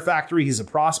Nightmare Factory. He's a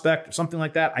prospect or something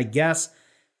like that, I guess.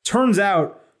 Turns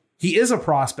out he is a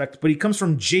prospect, but he comes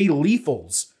from Jay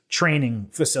Lethal's training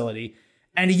facility,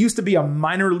 and he used to be a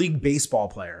minor league baseball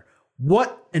player.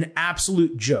 What an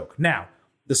absolute joke. Now,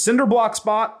 the cinder block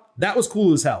spot, that was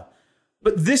cool as hell.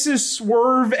 But this is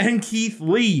Swerve and Keith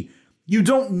Lee. You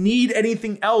don't need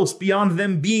anything else beyond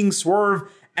them being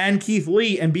Swerve and Keith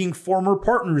Lee and being former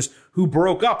partners who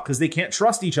broke up because they can't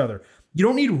trust each other. You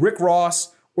don't need Rick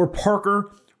Ross or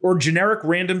Parker or generic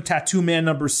random tattoo man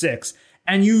number 6.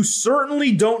 And you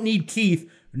certainly don't need Keith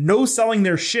no selling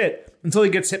their shit until he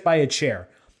gets hit by a chair.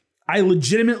 I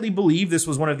legitimately believe this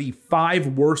was one of the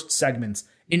 5 worst segments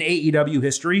in AEW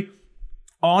history,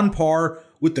 on par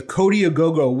with the Cody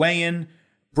Agogo weigh-in,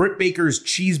 Britt Baker's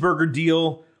cheeseburger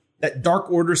deal, that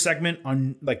Dark Order segment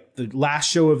on like the last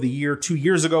show of the year, 2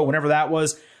 years ago, whenever that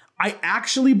was. I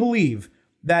actually believe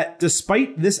that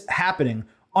despite this happening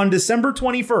on December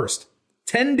 21st,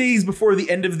 10 days before the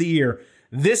end of the year,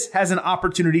 this has an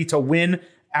opportunity to win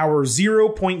our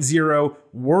 0.0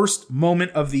 worst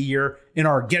moment of the year in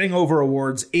our Getting Over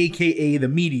Awards, aka the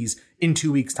Meaties, in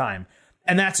 2 weeks' time.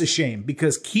 And that's a shame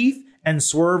because Keith and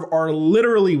Swerve are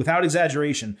literally, without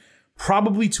exaggeration,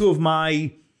 probably 2 of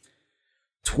my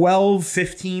 12,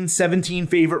 15, 17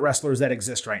 favorite wrestlers that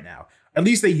exist right now. At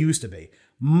least they used to be.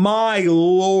 My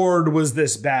Lord, was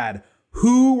this bad.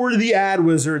 Who were the ad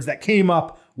wizards that came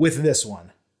up with this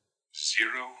one?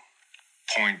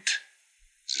 0.0.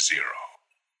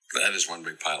 That is one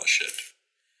big pile of shit.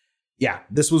 Yeah,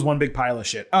 this was one big pile of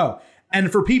shit. Oh,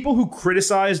 and for people who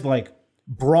criticized like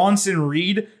Bronson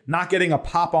Reed not getting a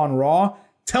pop on Raw,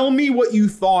 tell me what you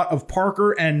thought of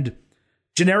Parker and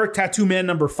generic tattoo man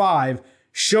number 5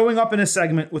 showing up in a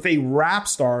segment with a rap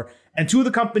star and 2 of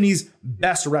the company's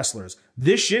best wrestlers.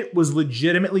 This shit was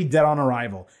legitimately dead on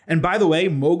arrival. And by the way,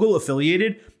 Mogul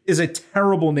Affiliated is a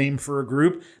terrible name for a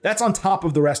group. That's on top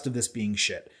of the rest of this being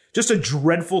shit. Just a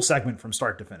dreadful segment from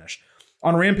start to finish.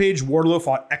 On Rampage, Wardlow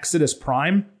fought Exodus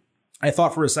Prime. I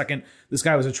thought for a second this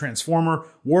guy was a transformer.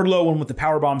 Wardlow won with the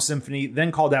Powerbomb Symphony,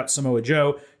 then called out Samoa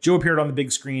Joe. Joe appeared on the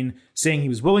big screen saying he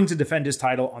was willing to defend his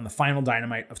title on the final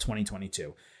Dynamite of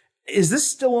 2022. Is this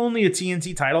still only a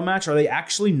TNT title match? Are they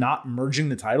actually not merging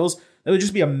the titles? That would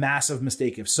just be a massive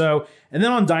mistake if so. And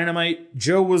then on Dynamite,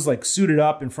 Joe was like suited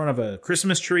up in front of a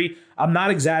Christmas tree. I'm not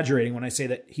exaggerating when I say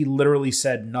that he literally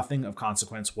said nothing of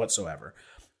consequence whatsoever.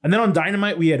 And then on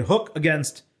Dynamite, we had Hook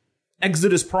against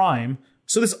Exodus Prime.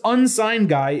 So this unsigned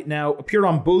guy now appeared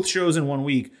on both shows in 1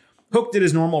 week. Hook did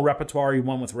his normal repertoire. He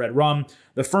won with Red Rum.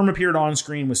 The Firm appeared on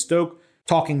screen with Stoke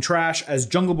talking trash as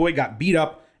Jungle Boy got beat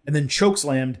up and then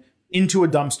chokeslammed into a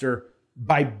dumpster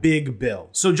by Big Bill.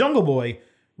 So Jungle Boy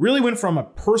really went from a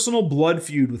personal blood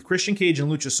feud with Christian Cage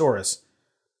and Luchasaurus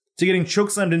to getting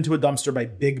chokeslammed into a dumpster by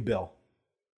Big Bill.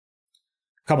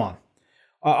 Come on.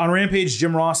 On Rampage,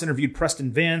 Jim Ross interviewed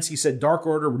Preston Vance. He said Dark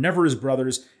Order were never his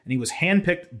brothers, and he was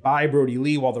handpicked by Brody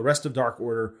Lee while the rest of Dark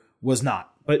Order was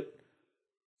not. But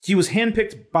he was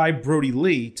handpicked by Brody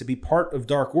Lee to be part of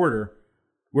Dark Order,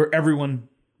 where everyone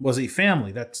was a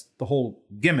family. That's the whole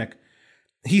gimmick.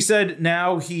 He said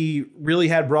now he really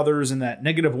had brothers and that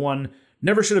 -1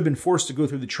 never should have been forced to go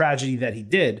through the tragedy that he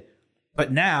did,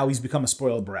 but now he's become a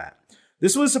spoiled brat.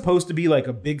 This was supposed to be like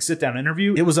a big sit-down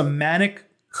interview. It was a manic,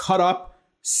 cut-up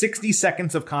 60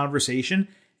 seconds of conversation,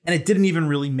 and it didn't even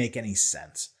really make any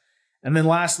sense. And then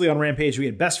lastly, on Rampage, we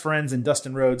had Best Friends and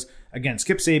Dustin Rhodes against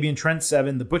Kip Sabian, Trent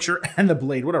Seven, The Butcher, and The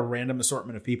Blade. What a random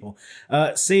assortment of people.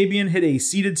 Sabian hit a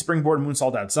seated springboard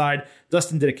moonsault outside.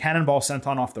 Dustin did a cannonball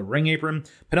senton off the ring apron.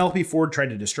 Penelope Ford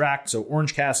tried to distract, so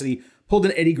Orange Cassidy pulled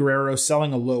an Eddie Guerrero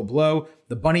selling a low blow.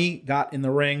 The Bunny got in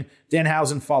the ring.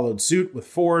 Danhausen followed suit with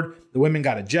Ford. The women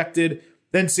got ejected.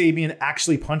 Then Sabian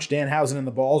actually punched Danhausen in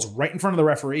the balls right in front of the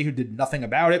referee, who did nothing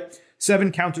about it.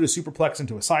 Seven countered a superplex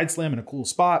into a side slam in a cool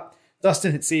spot.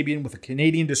 Dustin hit Sabian with a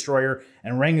Canadian Destroyer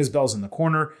and rang his bells in the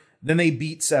corner. Then they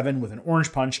beat Seven with an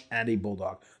orange punch and a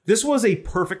bulldog. This was a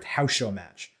perfect house show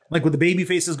match. Like with the baby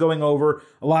faces going over,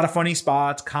 a lot of funny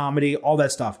spots, comedy, all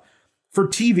that stuff. For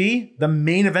TV, the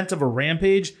main event of a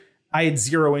Rampage, I had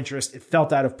zero interest. It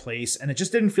felt out of place, and it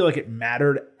just didn't feel like it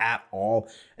mattered at all.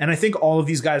 And I think all of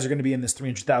these guys are going to be in this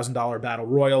 $300,000 battle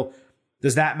royal.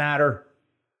 Does that matter?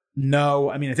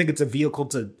 No. I mean, I think it's a vehicle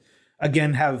to,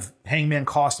 again, have Hangman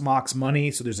cost Mox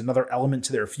money, so there's another element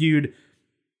to their feud.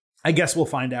 I guess we'll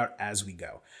find out as we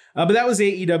go. But that was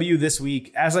AEW this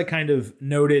week. As I kind of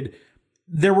noted,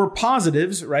 there were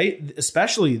positives, right?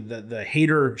 Especially the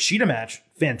Hayter Shida match,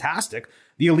 fantastic.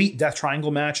 The Elite Death Triangle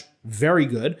match, very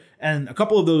good. And a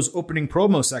couple of those opening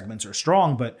promo segments are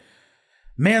strong, but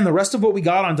man, the rest of what we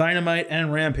got on Dynamite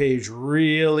and Rampage,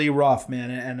 really rough,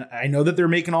 man. And I know that they're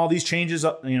making all these changes,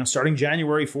 starting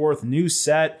January 4th, new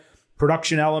set,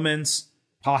 production elements,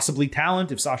 possibly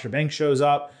talent if Sasha Banks shows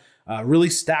up. Really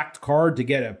stacked card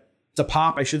to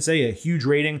pop a huge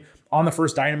rating on the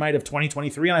first Dynamite of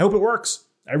 2023. And I hope it works.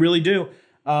 I really do.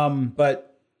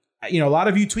 But a lot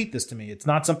of you tweet this to me. It's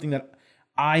not something that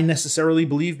I necessarily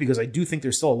believe, because I do think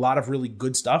there's still a lot of really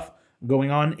good stuff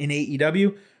going on in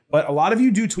AEW. But a lot of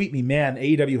you do tweet me, man,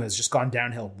 AEW has just gone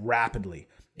downhill rapidly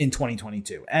in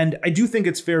 2022. And I do think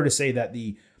it's fair to say that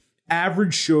the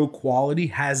average show quality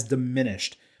has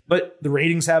diminished, but the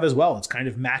ratings have as well. It's kind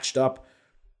of matched up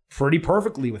pretty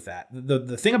perfectly with that.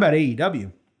 The thing about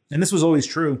AEW, and this was always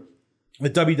true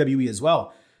with WWE as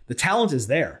well, the talent is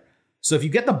there. So if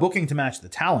you get the booking to match the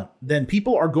talent, then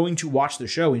people are going to watch the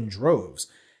show in droves.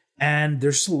 And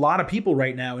there's a lot of people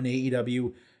right now in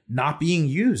AEW not being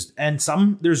used. And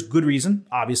there's good reason,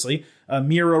 obviously.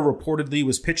 Miro reportedly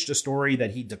was pitched a story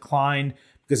that he declined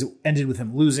because it ended with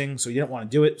him losing, so he didn't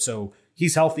want to do it. So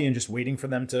he's healthy and just waiting for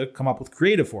them to come up with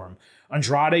creative for him.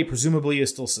 Andrade presumably is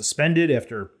still suspended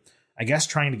after, I guess,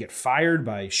 trying to get fired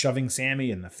by shoving Sammy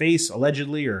in the face,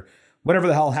 allegedly, or whatever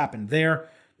the hell happened there.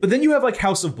 But then you have like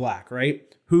House of Black, right?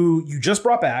 Who you just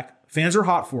brought back. Fans are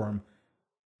hot for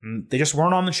him. They just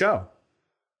weren't on the show.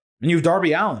 And you have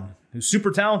Darby Allin, who's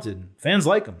super talented. Fans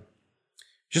like him.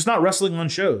 Just not wrestling on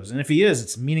shows. And if he is,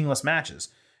 it's meaningless matches.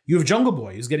 You have Jungle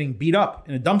Boy, who's getting beat up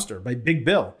in a dumpster by Big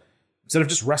Bill instead of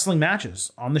just wrestling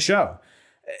matches on the show.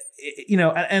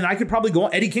 And I could probably go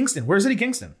on. Eddie Kingston. Where's Eddie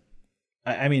Kingston?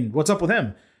 I mean, what's up with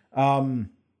him?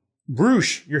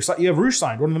 Roosh. You have Roosh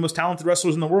signed, one of the most talented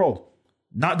wrestlers in the world.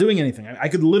 Not doing anything. I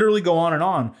could literally go on and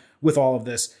on with all of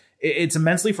this. It's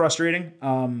immensely frustrating.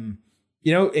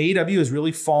 AEW has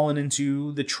really fallen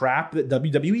into the trap that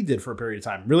WWE did for a period of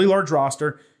time. Really large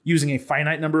roster, using a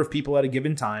finite number of people at a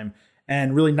given time,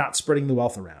 and really not spreading the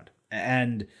wealth around.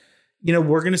 And,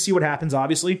 we're going to see what happens,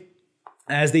 obviously,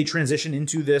 as they transition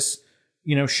into this,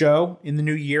 show in the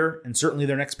new year, and certainly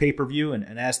their next pay-per-view,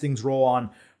 and as things roll on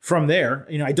from there,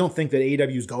 I don't think that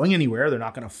AEW is going anywhere. They're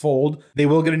not going to fold. They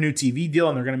will get a new TV deal,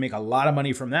 and they're going to make a lot of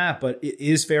money from that. But it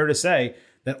is fair to say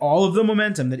that all of the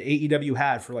momentum that AEW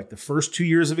had for like the first 2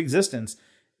 years of existence,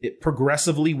 it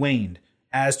progressively waned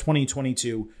as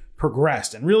 2022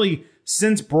 progressed. And really,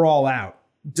 since Brawl Out,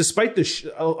 despite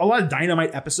a lot of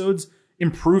Dynamite episodes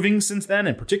improving since then,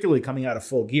 and particularly coming out of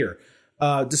Full Gear,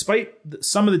 despite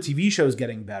some of the TV shows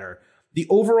getting better, the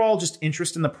overall just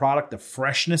interest in the product, the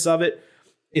freshness of it,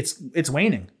 it's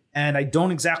waning. And I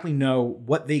don't exactly know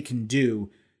what they can do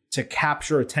to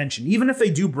capture attention, even if they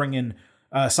do bring in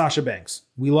Sasha Banks.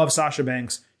 We love Sasha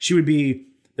Banks. She would be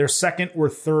their second or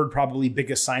third probably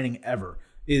biggest signing ever,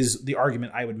 is the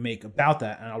argument I would make about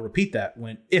that. And I'll repeat that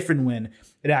if and when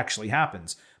it actually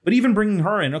happens. But even bringing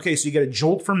her in, okay, so you get a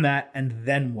jolt from that, and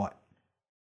then what?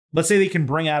 Let's say they can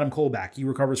bring Adam Cole back. He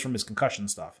recovers from his concussion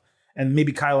stuff. And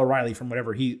maybe Kyle O'Reilly from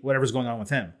whatever's going on with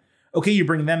him. Okay, you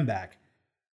bring them back.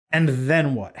 And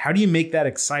then what? How do you make that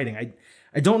exciting?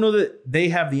 I don't know that they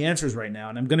have the answers right now,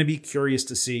 and I'm going to be curious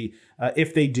to see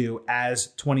if they do as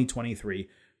 2023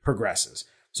 progresses.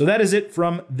 So that is it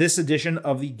from this edition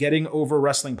of the Getting Over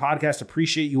Wrestling podcast.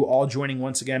 Appreciate you all joining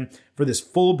once again for this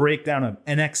full breakdown of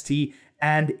NXT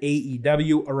and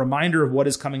AEW. A reminder of what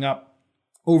is coming up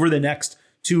over the next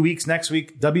 2 weeks. Next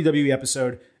week, WWE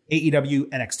episode, AEW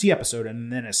NXT episode,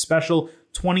 and then a special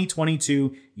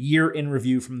 2022 year in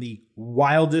review from the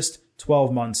wildest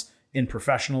 12 months in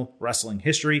professional wrestling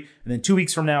history. And then 2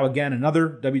 weeks from now, again, another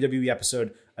WWE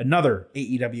episode, another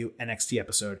AEW NXT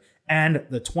episode, and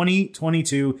the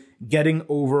 2022 Getting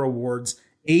Over Awards,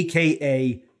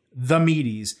 aka the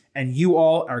Meaties. And you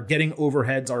all, our Getting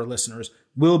Overheads, our listeners,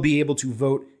 will be able to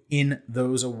vote in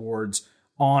those awards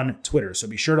on Twitter. So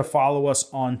be sure to follow us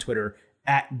on Twitter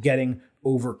at Getting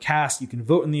Overcast. You can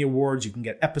vote in the awards. You can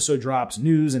get episode drops,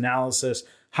 news, analysis,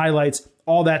 highlights,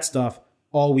 all that stuff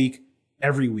all week,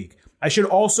 every week. I should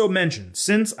also mention,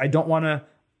 since I don't want to,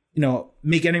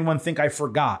 make anyone think I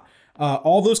forgot,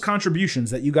 all those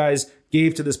contributions that you guys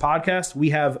gave to this podcast,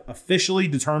 we have officially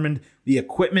determined the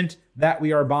equipment that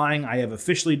we are buying. I have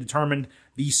officially determined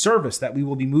the service that we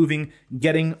will be moving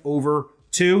Getting Over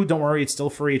to. Don't worry, it's still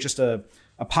free. It's just a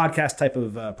podcast type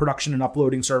of production and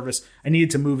uploading service. I needed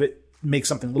to move it, make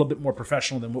something a little bit more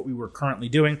professional than what we were currently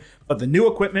doing. But the new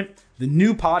equipment, the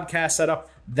new podcast setup,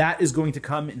 that is going to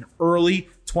come in early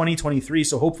 2023.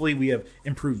 So hopefully we have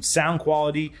improved sound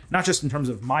quality, not just in terms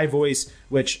of my voice,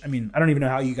 which, I don't even know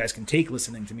how you guys can take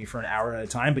listening to me for an hour at a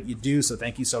time, but you do. So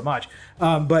thank you so much.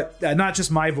 But not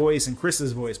just my voice and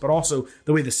Chris's voice, but also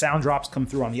the way the sound drops come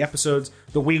through on the episodes,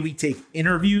 the way we take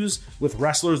interviews with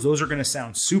wrestlers. Those are going to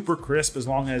sound super crisp as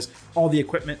long as all the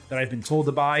equipment that I've been told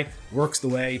to buy works the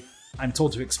way I'm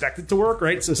told to expect it to work,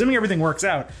 right? So assuming everything works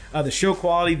out, the show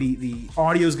quality, the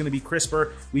audio is going to be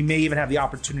crisper. We may even have the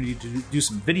opportunity to do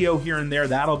some video here and there.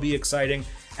 That'll be exciting.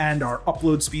 And our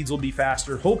upload speeds will be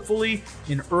faster. Hopefully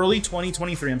in early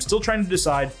 2023. I'm still trying to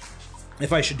decide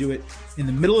if I should do it in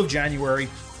the middle of January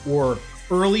or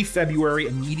early February,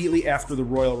 immediately after the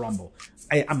Royal Rumble.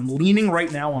 I'm leaning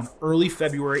right now on early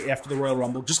February after the Royal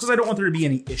Rumble, just because I don't want there to be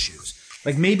any issues.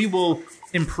 Like maybe we'll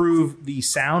improve the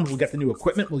sound. We'll get the new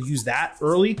equipment. We'll use that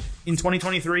early in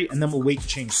 2023, and then we'll wait to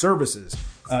change services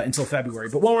until February.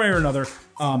 But one way or another,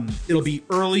 it'll be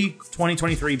early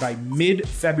 2023 by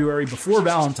mid-February, before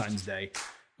Valentine's Day.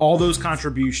 All those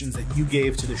contributions that you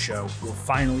gave to the show will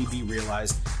finally be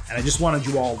realized. And I just wanted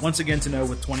you all once again to know,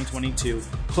 with 2022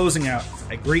 closing out,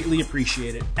 I greatly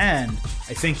appreciate it. And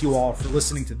I thank you all for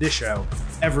listening to this show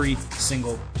every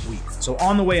single week. So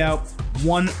on the way out,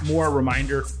 one more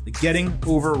reminder, the Getting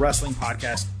Over Wrestling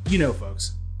podcast,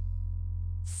 folks.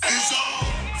 It's all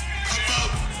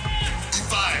about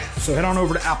Divide. So head on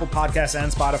over to Apple Podcasts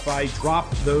and Spotify, drop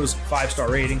those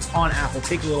 5-star ratings on Apple,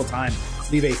 take a little time,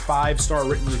 leave a 5-star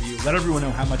written review. Let everyone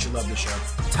know how much you love the show.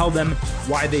 Tell them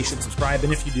why they should subscribe.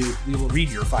 And if you do, we will read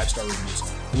your 5-star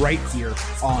reviews right here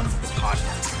on the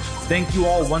podcast. Thank you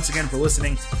all once again for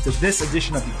listening to this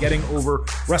edition of the Getting Over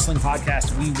Wrestling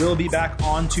podcast. We will be back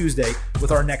on Tuesday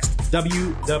with our next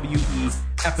WWE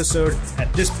episode.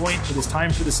 At this point, it is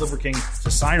time for the Silver King to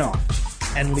sign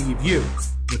off and leave you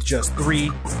with just 3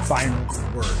 final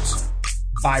words.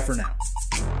 Bye for now.